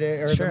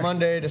Friday, or Sure. the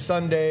Monday to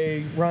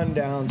Sunday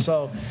rundown.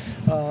 So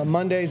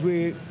Mondays,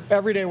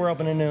 every day we're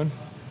open at noon.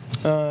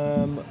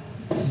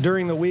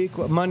 During the week,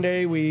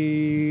 Monday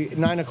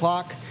 9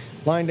 o'clock,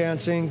 line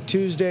dancing.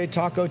 Tuesday,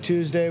 Taco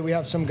Tuesday. We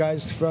have some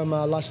guys from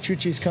Las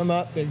Chuchis come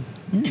up. They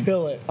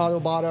kill it.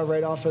 Autobata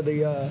right off of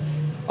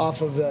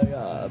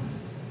the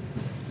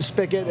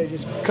spigot. They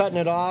just cutting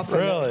it off.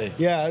 Really?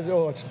 Yeah.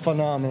 It's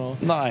phenomenal.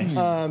 Nice.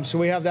 So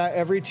we have that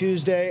every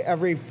Tuesday.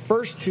 Every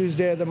first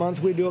Tuesday of the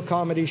month, we do a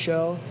comedy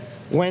show.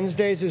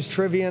 Wednesdays is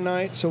trivia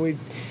night, so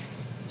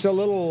it's a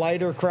little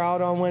lighter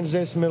crowd on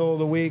Wednesdays, middle of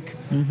the week.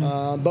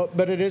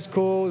 But it is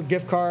cool,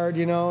 gift card,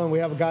 and we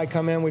have a guy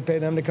come in. We pay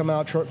them to come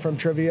out from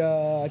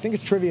Trivia. I think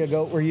it's Trivia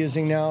Goat we're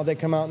using now. They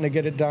come out and they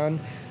get it done.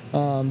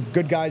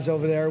 Good guys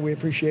over there. We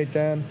appreciate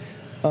them.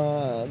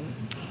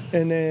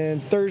 And then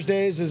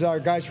Thursdays is our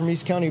guys from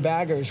East County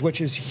Baggers,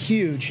 which is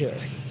huge here.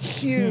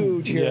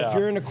 Huge here. Yeah. If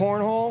you're into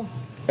cornhole,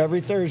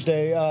 every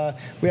Thursday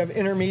we have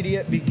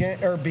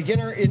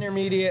beginner,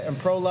 intermediate, and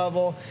pro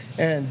level,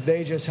 and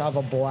they just have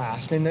a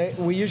blast. And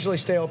we usually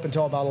stay open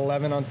until about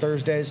 11 on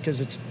Thursdays because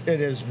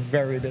it is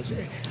very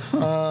busy.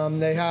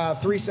 They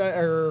have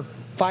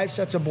 5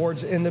 sets of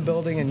boards in the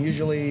building and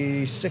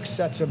usually 6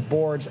 sets of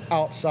boards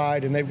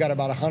outside, and they've got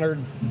about 100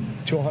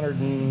 to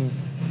 100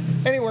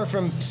 anywhere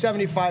from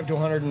 75 to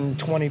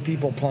 120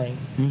 people playing.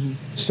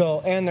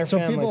 So, and their So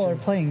families. people are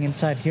playing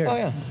inside here. Oh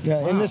yeah, yeah.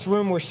 Wow. In this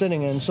room we're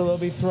sitting in, so they'll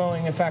be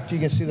throwing. In fact, you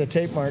can see the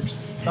tape marks.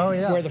 Oh,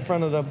 yeah. Where the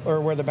front of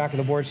where the back of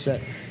the board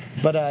sit.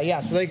 But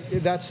yeah, so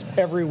that's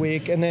every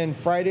week, and then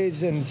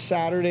Fridays and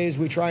Saturdays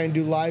we try and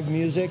do live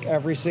music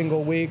every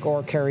single week,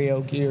 or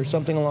karaoke or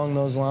something along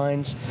those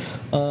lines.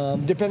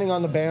 Depending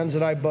on the bands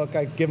that I book,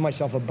 I give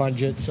myself a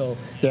budget, so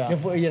Yeah.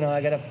 if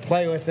I got to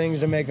play with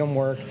things to make them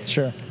work.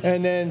 Sure.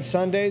 And then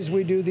Sundays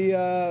we do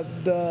the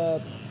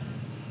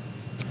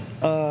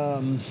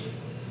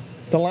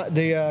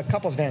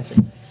couples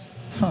dancing.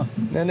 Huh.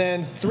 And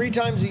then 3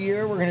 times a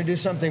year, we're going to do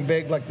something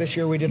big. Like this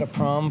year, we did a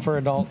prom for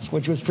adults,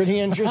 which was pretty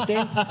interesting.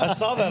 I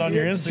saw that on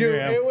your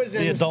Instagram. Dude, it was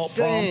the adult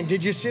insane. prom.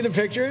 Did you see the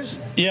pictures?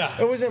 Yeah.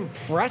 It was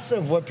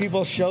impressive what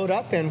people showed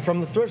up in from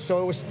the thrift.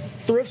 So it was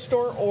thrift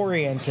store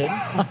oriented.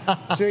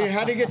 So you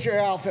had to get your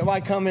outfit. I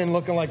come in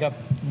looking like a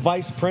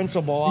vice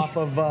principal off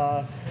of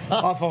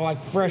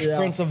like Fresh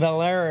Prince of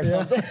Bel-Air or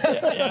something.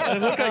 Yeah,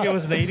 it looked like it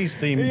was an 80s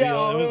themed Yeah,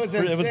 deal. it was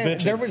insane.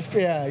 bitchin'. There was,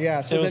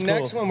 yeah. So It the was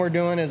next cool. one we're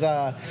doing is,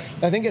 I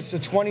think it's the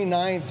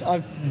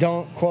 29th.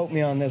 Don't quote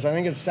me on this. I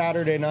think it's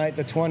Saturday night,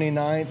 the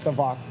 29th of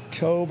October.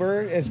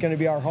 Is going to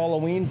be our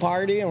Halloween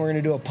party, and we're going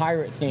to do a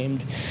pirate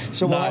themed.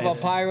 So we'll have Nice.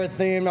 a pirate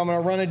themed. I'm going to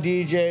run a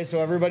DJ, so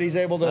everybody's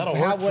able to That'll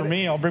have work for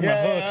me. I'll bring my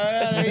hook.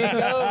 Yeah, there you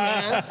go,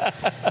 man.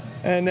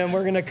 And then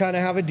we're going to kind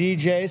of have a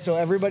DJ, so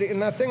everybody.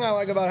 And the thing I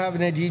like about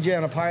having a DJ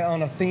on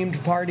a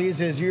themed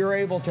parties is you're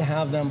able to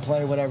have them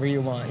play whatever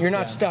you want. You're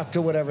not stuck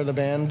to whatever the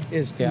band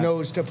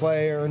knows to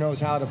play or knows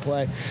how to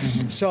play.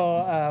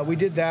 So we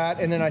did that,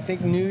 and then I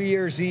think New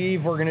Year's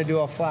Eve we're going to do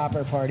a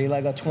flapper party,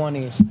 like a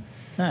 20s.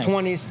 Nice.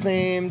 20s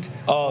themed.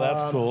 Oh,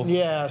 that's cool.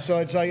 Yeah, so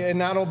it's like, and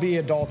that'll be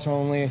adults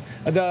only.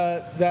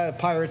 The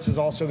Pirates is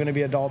also going to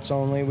be adults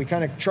only. We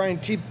kind of try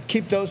and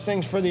keep those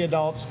things for the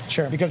adults,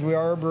 Sure. because we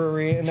are a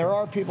brewery, and there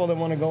are people that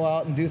want to go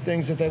out and do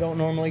things that they don't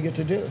normally get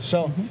to do.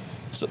 So,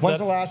 So when's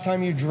that- the last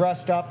time you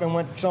dressed up and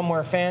went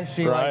somewhere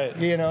fancy? Right.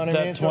 Like, you know what I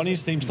that mean? So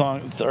 20s theme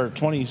song or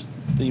 20s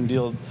theme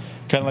deal,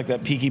 kind of like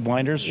that Peaky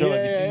Blinders show.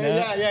 Have you seen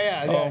that?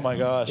 Yeah. Oh my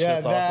gosh, yeah,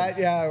 that's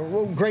awesome. Yeah,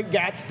 well, Great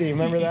Gatsby.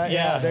 Remember that?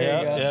 Yeah, there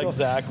you go. yeah,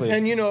 exactly.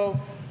 And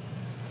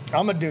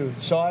I'm a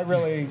dude, so I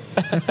really,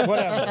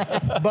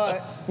 whatever.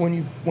 But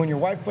when your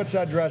wife puts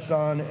that dress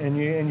on and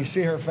you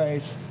see her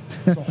face,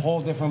 it's a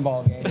whole different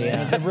ballgame.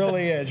 Yeah. It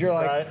really is. You're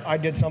like, right. I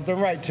did something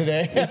right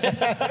today.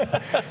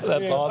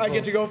 That's awesome. I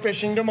get to go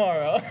fishing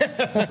tomorrow.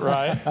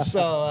 Right.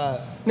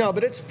 So, no,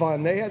 but it's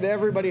fun.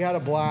 Everybody had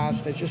a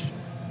blast. It's just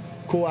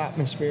cool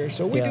atmosphere.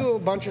 So we do a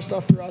bunch of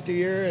stuff throughout the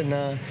year. And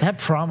that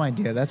prom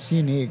idea, that's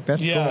unique.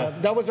 That's cool.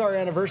 That was our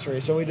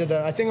anniversary. So we did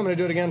that. I think I'm going to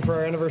do it again for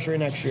our anniversary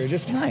next year.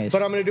 Nice.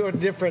 But I'm going to do a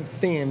different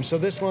theme. So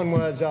this one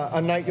was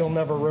a night you'll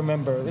never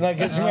remember. Like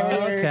it's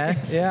okay.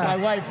 Yeah. My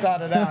wife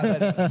thought it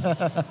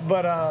out.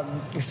 But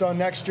so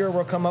next year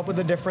we'll come up with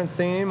a different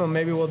theme, and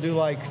maybe we'll do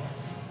like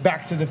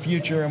Back to the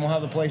Future, and we'll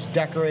have the place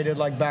decorated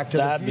like Back to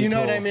the. You know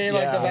what I mean?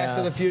 Like the Back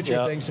to the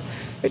Future thing. So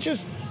it's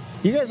just.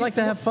 You guys like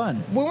to have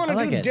fun. We want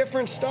to do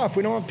different stuff.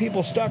 We don't want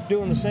people stuck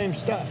doing the same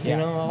stuff, you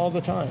know, all the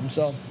time.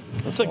 So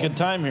it's a good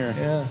time here.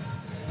 Yeah,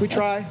 we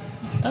try.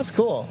 That's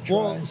cool.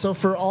 Well, so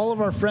for all of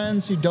our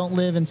friends who don't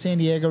live in San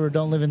Diego or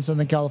don't live in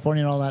Southern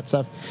California and all that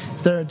stuff,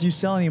 do you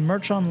sell any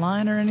merch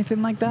online or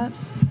anything like that?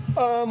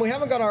 We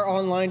haven't got our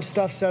online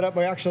stuff set up.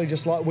 We actually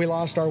we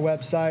lost our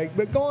website.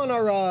 But go on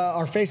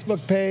our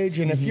Facebook page,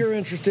 and if you're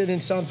interested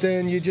in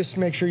something, you just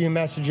make sure you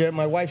message it.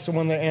 My wife's the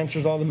one that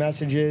answers all the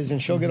messages,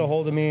 and she'll get a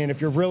hold of me. And if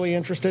you're really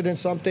interested in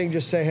something,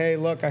 just say, "Hey,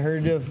 look, I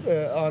heard you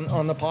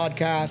on the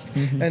podcast,"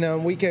 and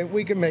then we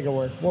can make it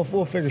work.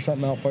 We'll figure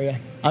something out for you.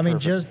 I mean,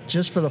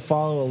 just for the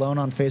follow alone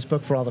on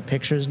Facebook for all the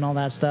pictures and all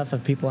that stuff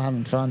of people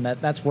having fun,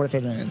 that's worth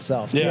it in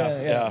itself.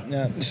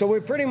 Yeah. So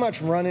we're pretty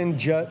much running.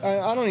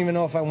 I don't even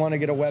know if I want to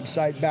get a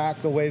website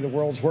back the way the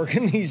world's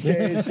working these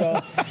days.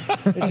 So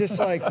it's just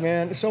like,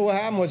 man. So what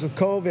happened was with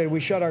COVID, we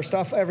shut our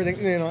stuff,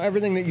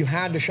 everything that you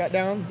had to shut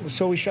down.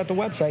 So we shut the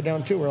website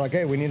down too. We're like,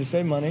 hey, we need to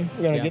save money.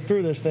 We're gonna get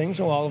through this thing.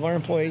 So all of our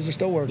employees are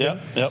still working.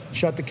 Yep.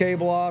 Shut the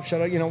cable off.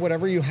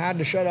 Whatever you had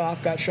to shut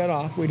off got shut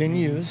off. We didn't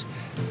use.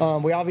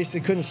 We obviously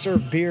couldn't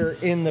serve beer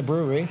in the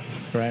brewery.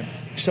 Right.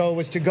 So it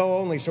was to go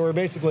only. So we're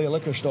basically a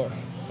liquor store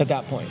at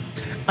that point.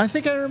 I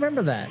think I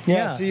remember that.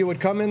 Yeah. So you would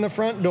come in the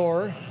front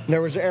door.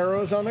 There was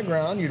arrows on the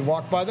ground. You'd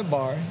walk by the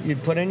bar.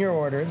 You'd put in your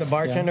order. The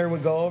bartender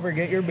would go over,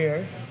 get your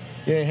beer.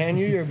 They'd hand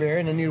you your beer,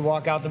 and then you'd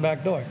walk out the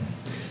back door.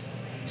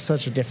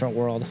 Such a different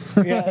world.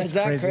 Yeah,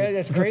 exactly.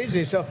 That's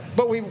crazy. So,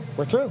 but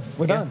we're through.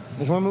 We're done.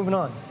 We're moving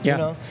on. Yeah. You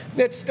know,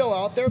 it's still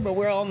out there, but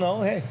we all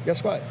know, hey,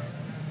 guess what?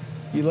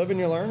 You live and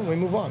you learn, and we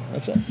move on.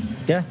 That's it.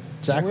 Yeah.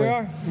 Exactly.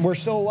 And we're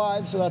still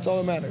alive, so that's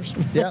all that matters.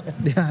 Yeah,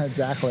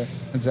 exactly.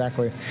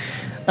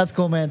 That's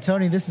cool, man.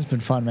 Tony, this has been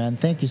fun, man.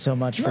 Thank you so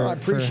much for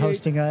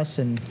hosting us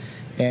and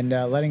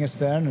letting us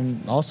there,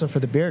 and also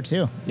for the beer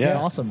too. Yeah, it's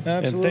awesome.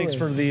 Absolutely. And thanks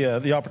for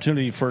the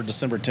opportunity for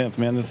December 10th,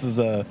 man. This is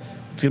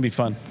it's gonna be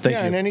fun. Thank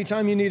you. And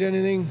anytime you need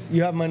anything,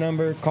 you have my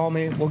number. Call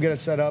me. We'll get it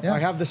set up. Yeah. I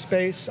have the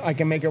space. I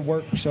can make it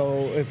work.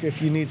 So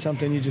if you need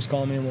something, you just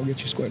call me and we'll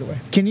get you squared away.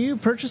 Can you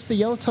purchase the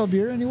Yellowtail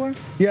beer anywhere?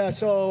 Yeah.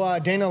 So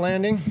Dana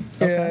Landing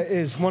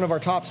is one of our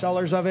top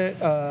sellers of it.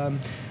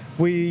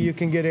 You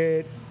can get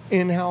it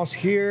in-house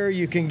here.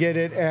 You can get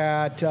it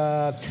at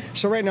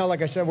so right now,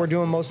 like I said, we're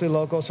doing mostly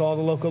local, so all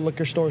the local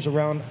liquor stores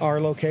around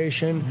our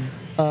location.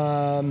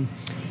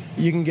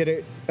 You can get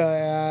it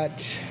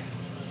at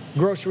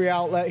grocery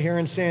outlet here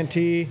in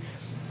Santee.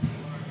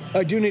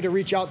 I do need to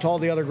reach out to all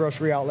the other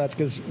grocery outlets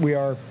because we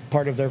are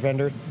part of their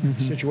vendor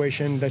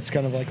situation. That's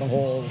kind of like a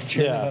whole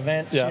chain of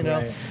events, you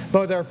know. Right.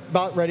 But they're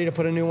about ready to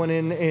put a new one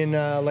in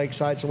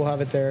Lakeside, so we'll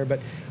have it there. But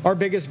our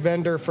biggest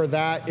vendor for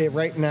that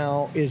right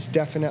now is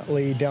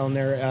definitely down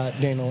there at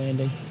Dana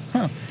Landing.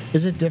 Huh.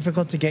 Is it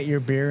difficult to get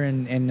your beer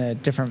in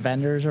different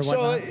vendors or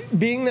whatnot? So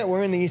being that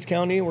we're in the East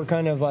County, we're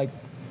kind of like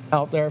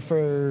out there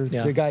for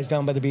the guys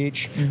down by the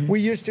beach. We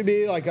used to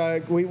be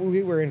like we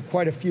were in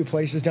quite a few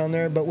places down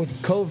there, but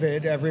with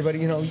COVID,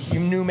 everybody,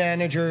 new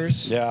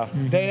managers,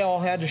 they all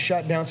had to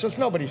shut down. So it's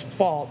nobody's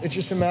fault. It's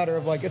just a matter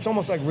of it's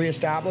almost like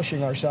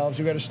reestablishing ourselves.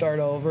 We got to start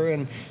over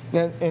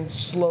and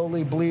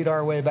slowly bleed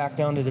our way back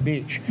down to the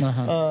beach.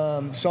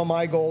 So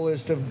my goal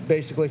is to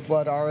basically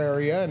flood our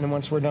area, and then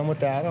once we're done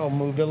with that, I'll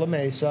move to La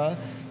Mesa.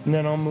 And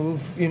then I'll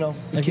move,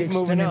 keep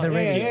moving out.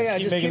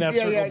 Keep making that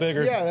circle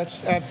bigger. Yeah,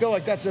 I feel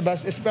like that's the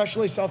best,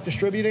 especially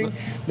self-distributing.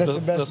 That's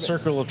the best. The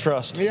circle of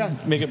trust. Yeah.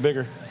 Make it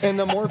bigger. And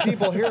the more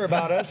people hear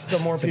about us, the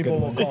more people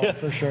will call,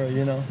 for sure,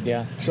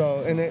 Yeah.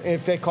 So, and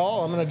if they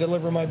call, I'm going to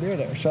deliver my beer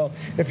there. So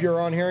if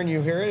you're on here and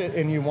you hear it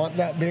and you want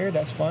that beer,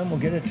 that's fine. We'll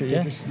get it to you.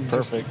 Yeah. Just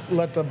Perfect.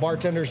 let the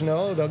bartenders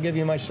know. They'll give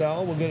you my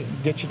cell. We'll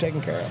get you taken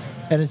care of.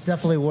 And it's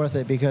definitely worth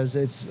it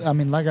because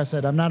like I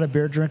said, I'm not a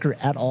beer drinker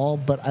at all,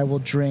 but I will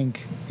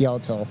drink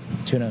Yellowtail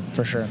tuna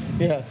for sure.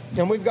 Yeah.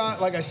 And we've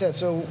got, like I said,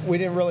 so we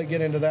didn't really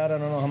get into that. I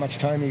don't know how much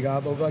time you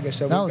got, but like I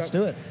said, let's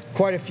do it.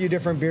 Quite a few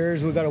different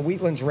beers. We've got a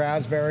Wheatland's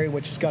Raspberry,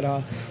 which has got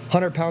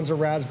 100 pounds of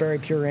raspberry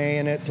puree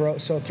in it.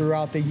 So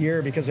throughout the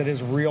year, because it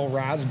is real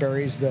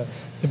raspberries, the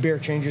beer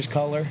changes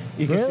color.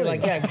 You can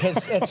see,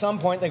 because at some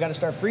point they got to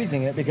start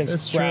freezing it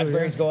because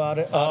raspberries go out.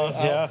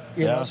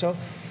 So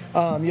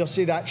you'll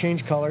see that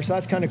change color. So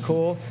that's kind of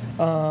cool.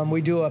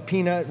 We do a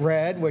peanut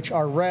red, which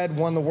our red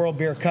won the World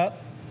Beer Cup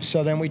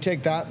So then we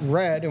take that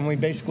red and we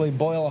basically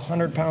boil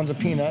 100 pounds of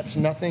peanuts,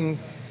 nothing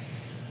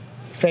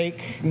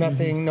fake,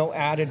 nothing, no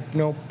added,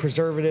 no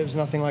preservatives,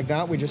 nothing like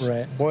that. We just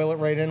boil it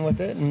right in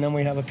with it, and then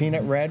we have a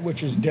peanut red,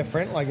 which is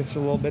different, like it's a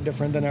little bit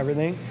different than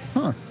everything.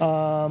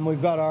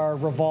 We've got our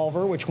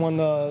Revolver, which won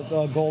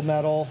the gold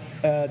medal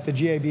at the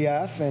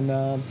GABF,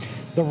 and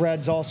the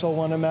Reds also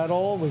won a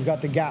medal. We've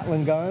got the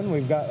Gatling gun.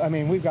 We've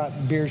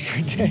got beers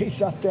for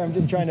days up there. I'm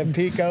just trying to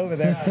peek over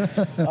there.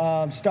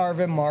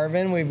 Starvin'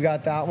 Marvin, we've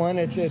got that one.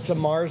 It's a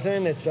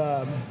Marzen. It's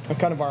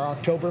kind of our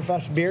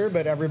Oktoberfest beer,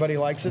 but everybody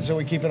likes it, so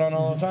we keep it on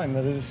all the time.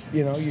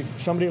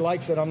 If somebody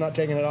likes it, I'm not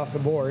taking it off the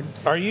board.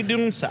 Are you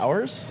doing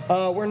sours?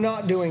 We're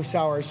not doing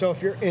sours. So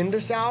if you're into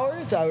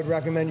sours, I would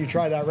recommend you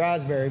try that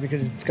raspberry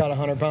because it's got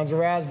 100 pounds of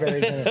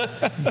raspberries in it.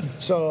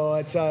 So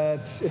it's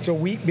a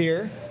wheat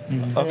beer.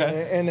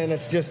 Okay. And then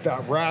it's just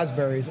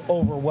raspberries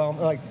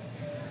overwhelming. Like,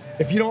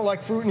 if you don't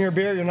like fruit in your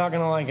beer, you're not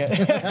going to like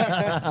it.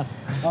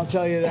 I'll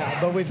tell you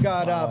that. But we've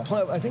got,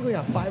 I think we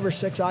got 5 or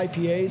 6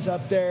 IPAs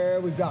up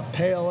there. We've got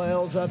pale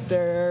ales up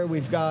there.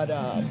 We've got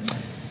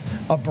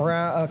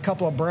a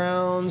couple of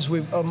browns.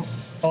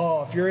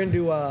 If you're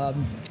into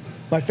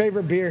my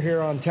favorite beer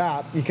here on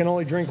tap, you can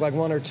only drink like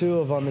 1 or 2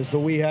 of them, is the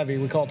Wee Heavy.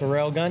 We call it the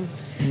Railgun.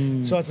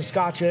 So it's a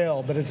Scotch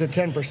ale, but it's a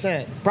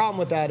 10%. Problem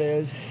with that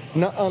is,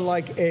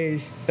 unlike a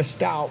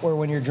stout where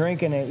when you're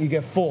drinking it, you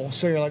get full.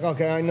 So you're like,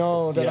 okay, I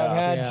know that I've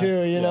had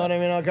 2, you know what I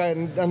mean? Okay,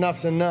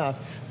 enough's enough.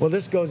 Well,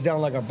 this goes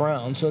down like a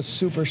brown, so it's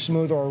super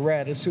smooth, or a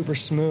red. It's super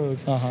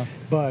smooth.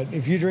 But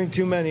if you drink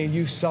too many,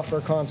 you suffer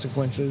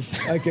consequences.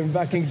 I can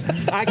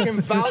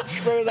vouch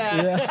for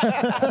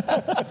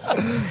that.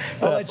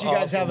 I'll let you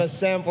guys have a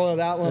sample of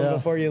that one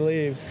before you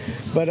leave.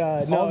 But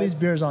all these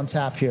beers on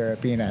tap here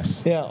at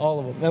BNS. Yeah, all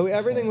of them. Now,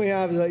 everything we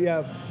have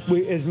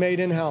is made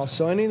in-house.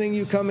 So anything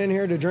you come in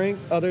here to drink,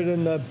 other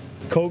than the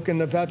Coke and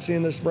the Pepsi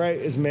and the Sprite,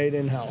 is made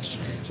in-house.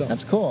 So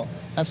that's cool.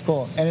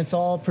 And it's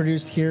all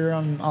produced here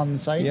on the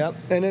site? Yep.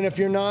 And then if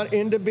you're not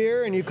into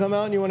beer and you come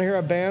out and you want to hear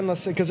a band,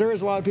 let's say, because there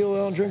is a lot of people who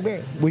don't drink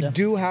beer. We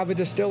do have a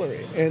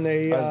distillery. And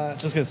they. I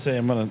was just going to say,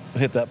 I'm going to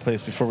hit that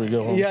place before we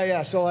go home.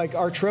 Yeah. So, like,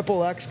 our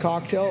Triple X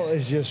cocktail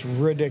is just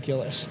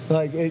ridiculous.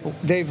 Like,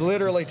 they've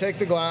literally take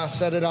the glass,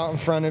 set it out in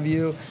front of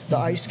you. The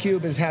ice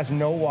cube has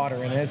no water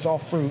in it. It's all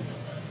fruit.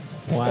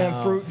 Wow.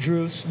 And fruit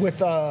juice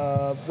with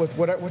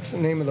what's the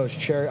name of those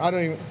cherries? I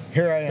don't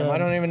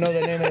even know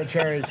the name of the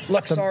cherries.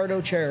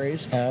 Luxardo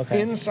cherries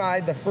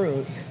inside the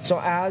fruit. So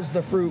as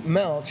the fruit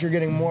melts, you're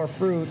getting more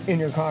fruit in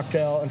your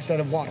cocktail instead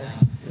of water.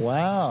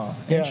 Wow,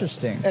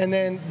 interesting. And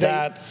then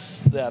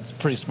that's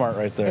pretty smart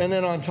right there. And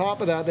then on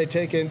top of that, they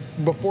take it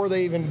before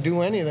they even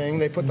do anything.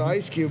 They put the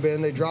ice cube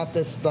in. They drop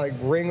this like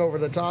ring over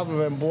the top of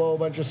it and blow a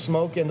bunch of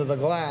smoke into the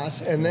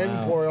glass, and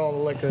then pour all the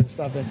liquor and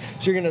stuff in.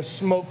 So you're gonna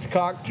smoked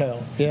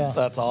cocktail. Yeah,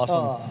 that's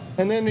awesome.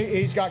 And then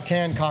he's got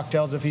canned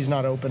cocktails if he's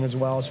not open as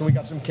well. So we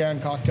got some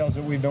canned cocktails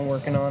that we've been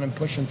working on and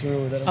pushing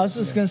through. I was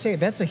just gonna say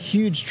that's a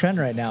huge trend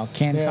right now.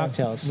 Canned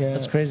cocktails. Yeah.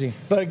 That's crazy.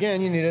 But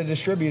again, you need a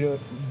distributor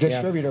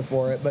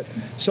for it. But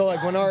so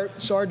like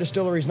our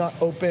distillery is not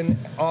open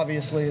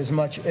obviously as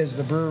much as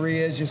the brewery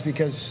is, just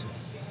because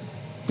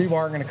people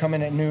aren't going to come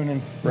in at noon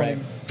and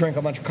drink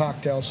a bunch of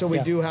cocktails. So we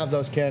do have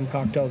those canned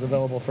cocktails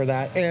available for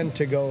that, and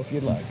to go if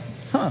you'd like.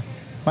 Might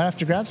have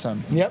to grab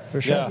some. Yep,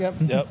 for sure.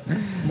 Yep.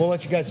 We'll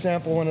let you guys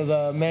sample one of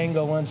the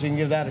mango ones, so you can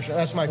give that a shot.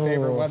 That's my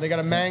favorite one. They got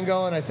a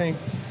mango and I think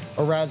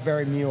a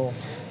raspberry mule.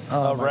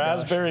 A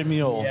raspberry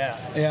mule.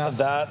 Yeah.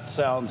 That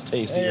sounds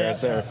tasty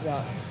right there.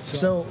 Yeah.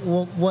 So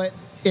what?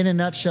 In a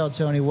nutshell,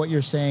 Tony, what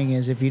you're saying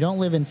is if you don't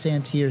live in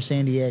Santee or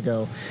San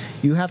Diego,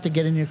 you have to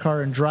get in your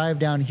car and drive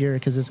down here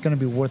because it's going to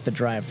be worth the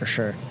drive for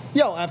sure.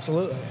 Yo,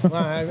 absolutely.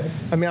 I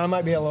mean, I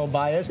might be a little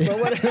biased, but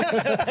what?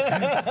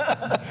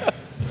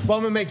 Well,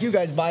 I'm going to make you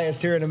guys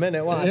biased here in a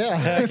minute. Watch. Yeah.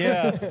 Heck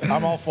yeah.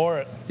 I'm all for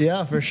it.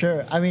 Yeah, for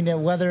sure. I mean,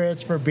 whether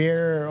it's for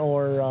beer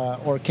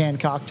or canned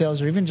cocktails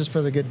or even just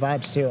for the good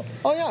vibes, too.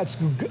 Oh, yeah. It's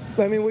good.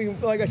 I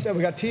mean, like I said,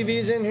 we got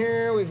TVs in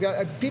here. We've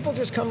got people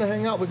just come to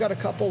hang out. We've got a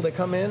couple that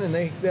come in and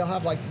they'll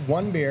have like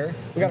one beer.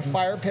 We got a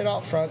fire pit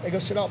out front. They go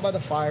sit out by the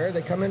fire.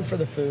 They come in for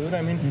the food.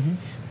 I mean,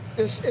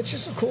 it's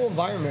just a cool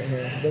environment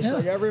here.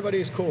 Like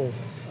everybody's cool.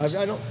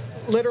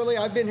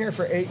 I've been here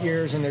for 8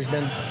 years and there's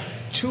been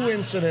 2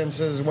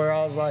 incidences where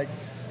I was like,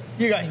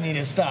 you guys need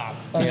to stop.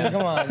 I mean,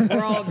 come on.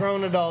 We're all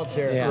grown adults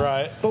here. Yeah.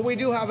 Right. But we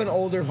do have an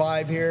older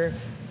vibe here.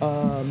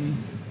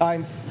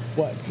 I'm,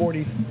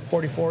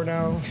 44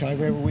 now?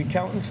 Are we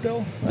counting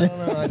still? I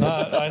don't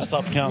know. I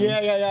stopped counting.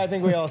 Yeah. I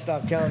think we all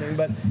stopped counting.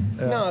 But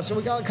no, so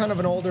we got kind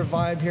of an older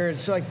vibe here.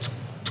 It's like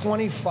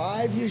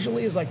 25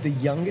 usually is like the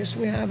youngest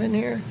we have in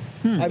here.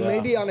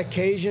 Maybe on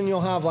occasion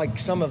you'll have like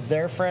some of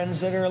their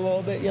friends that are a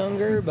little bit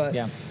younger, but...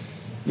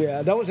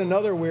 Yeah, that was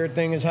another weird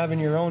thing, is having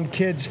your own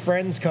kids'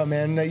 friends come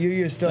in that you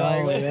used to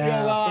watch.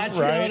 You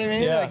know what I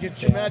mean? Yeah.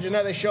 Like, imagine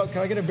that they show up,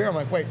 can I get a beer? I'm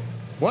like, wait,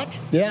 what?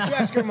 Yeah. Did you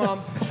ask your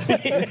mom?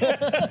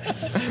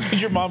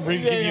 Did your mom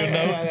give you a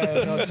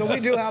note? No. So we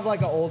do have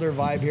like an older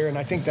vibe here, and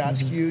I think that's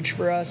huge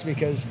for us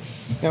because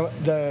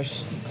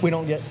we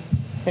don't get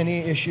any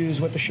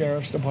issues with the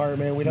sheriff's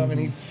department. We don't have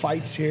any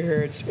fights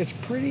here. It's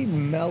pretty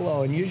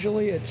mellow, and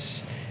usually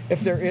it's,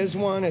 if there is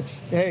one, it's,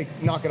 hey,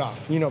 knock it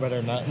off. You know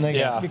better than that.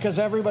 And because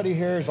everybody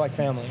here is like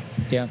family.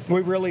 Yeah.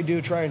 We really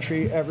do try and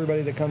treat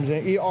everybody that comes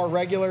in. Our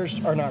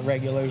regulars are not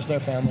regulars; they're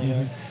family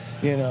here.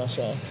 You know,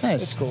 so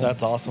Nice. it's cool.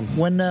 That's awesome.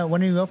 When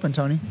are you open,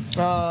 Tony?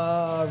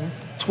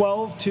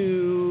 12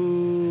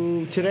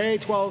 to today,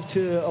 12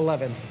 to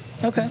 11.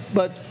 Okay.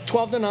 But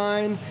 12 to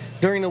 9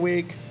 during the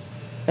week,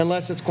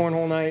 unless it's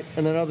cornhole night,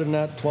 and then other than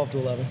that, 12 to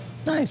 11.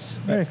 Nice.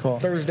 Very cool.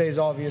 Thursdays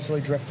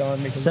obviously drift on.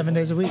 7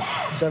 days a week.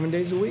 7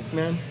 days a week,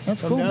 man.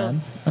 That's Come cool, down.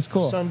 man. That's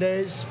cool.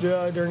 Sundays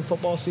during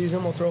football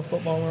season, we'll throw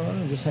football on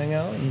and just hang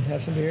out and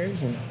have some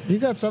beers. And You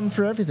got something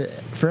for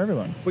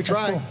everyone. we That's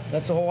try. cool.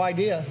 That's the whole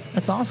idea.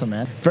 That's awesome,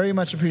 man. Very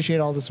much appreciate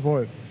all the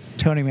support.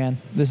 Tony, man,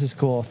 this is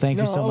cool. Thank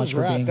you so much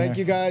for being Thank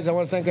here. you guys. I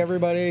want to thank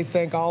everybody.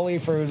 Thank Ollie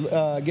for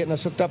getting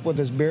us hooked up with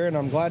this beer, and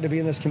I'm glad to be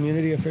in this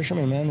community of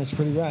fishermen, man. It's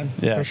pretty rad.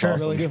 Yeah, For sure. I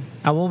really do.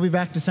 I will be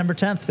back December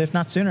 10th, if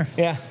not sooner.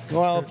 Yeah.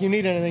 Well, if you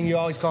need anything, you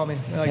always call me.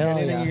 Like Hell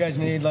anything yeah. you guys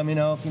need, let me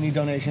know. If you need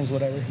donations,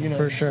 whatever. You know,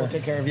 For sure. We'll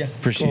take care of you.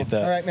 Appreciate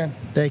that. All right, man.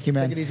 Thank you,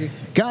 man. Take it easy.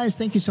 Guys,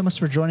 thank you so much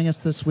for joining us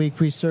this week.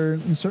 We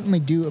certainly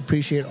do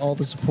appreciate all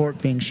the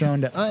support being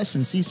shown to us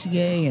and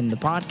CCA and the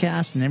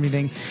podcast and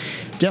everything.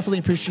 Definitely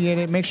appreciate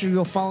it. Make sure you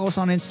go follow us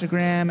on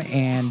Instagram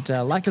and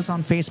like us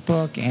on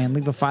Facebook and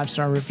leave a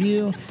 5-star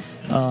review.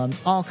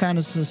 All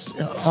kinds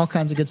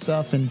of good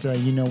stuff, and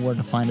you know where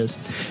to find us.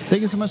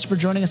 Thank you so much for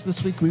joining us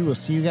this week. We will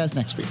see you guys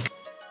next week.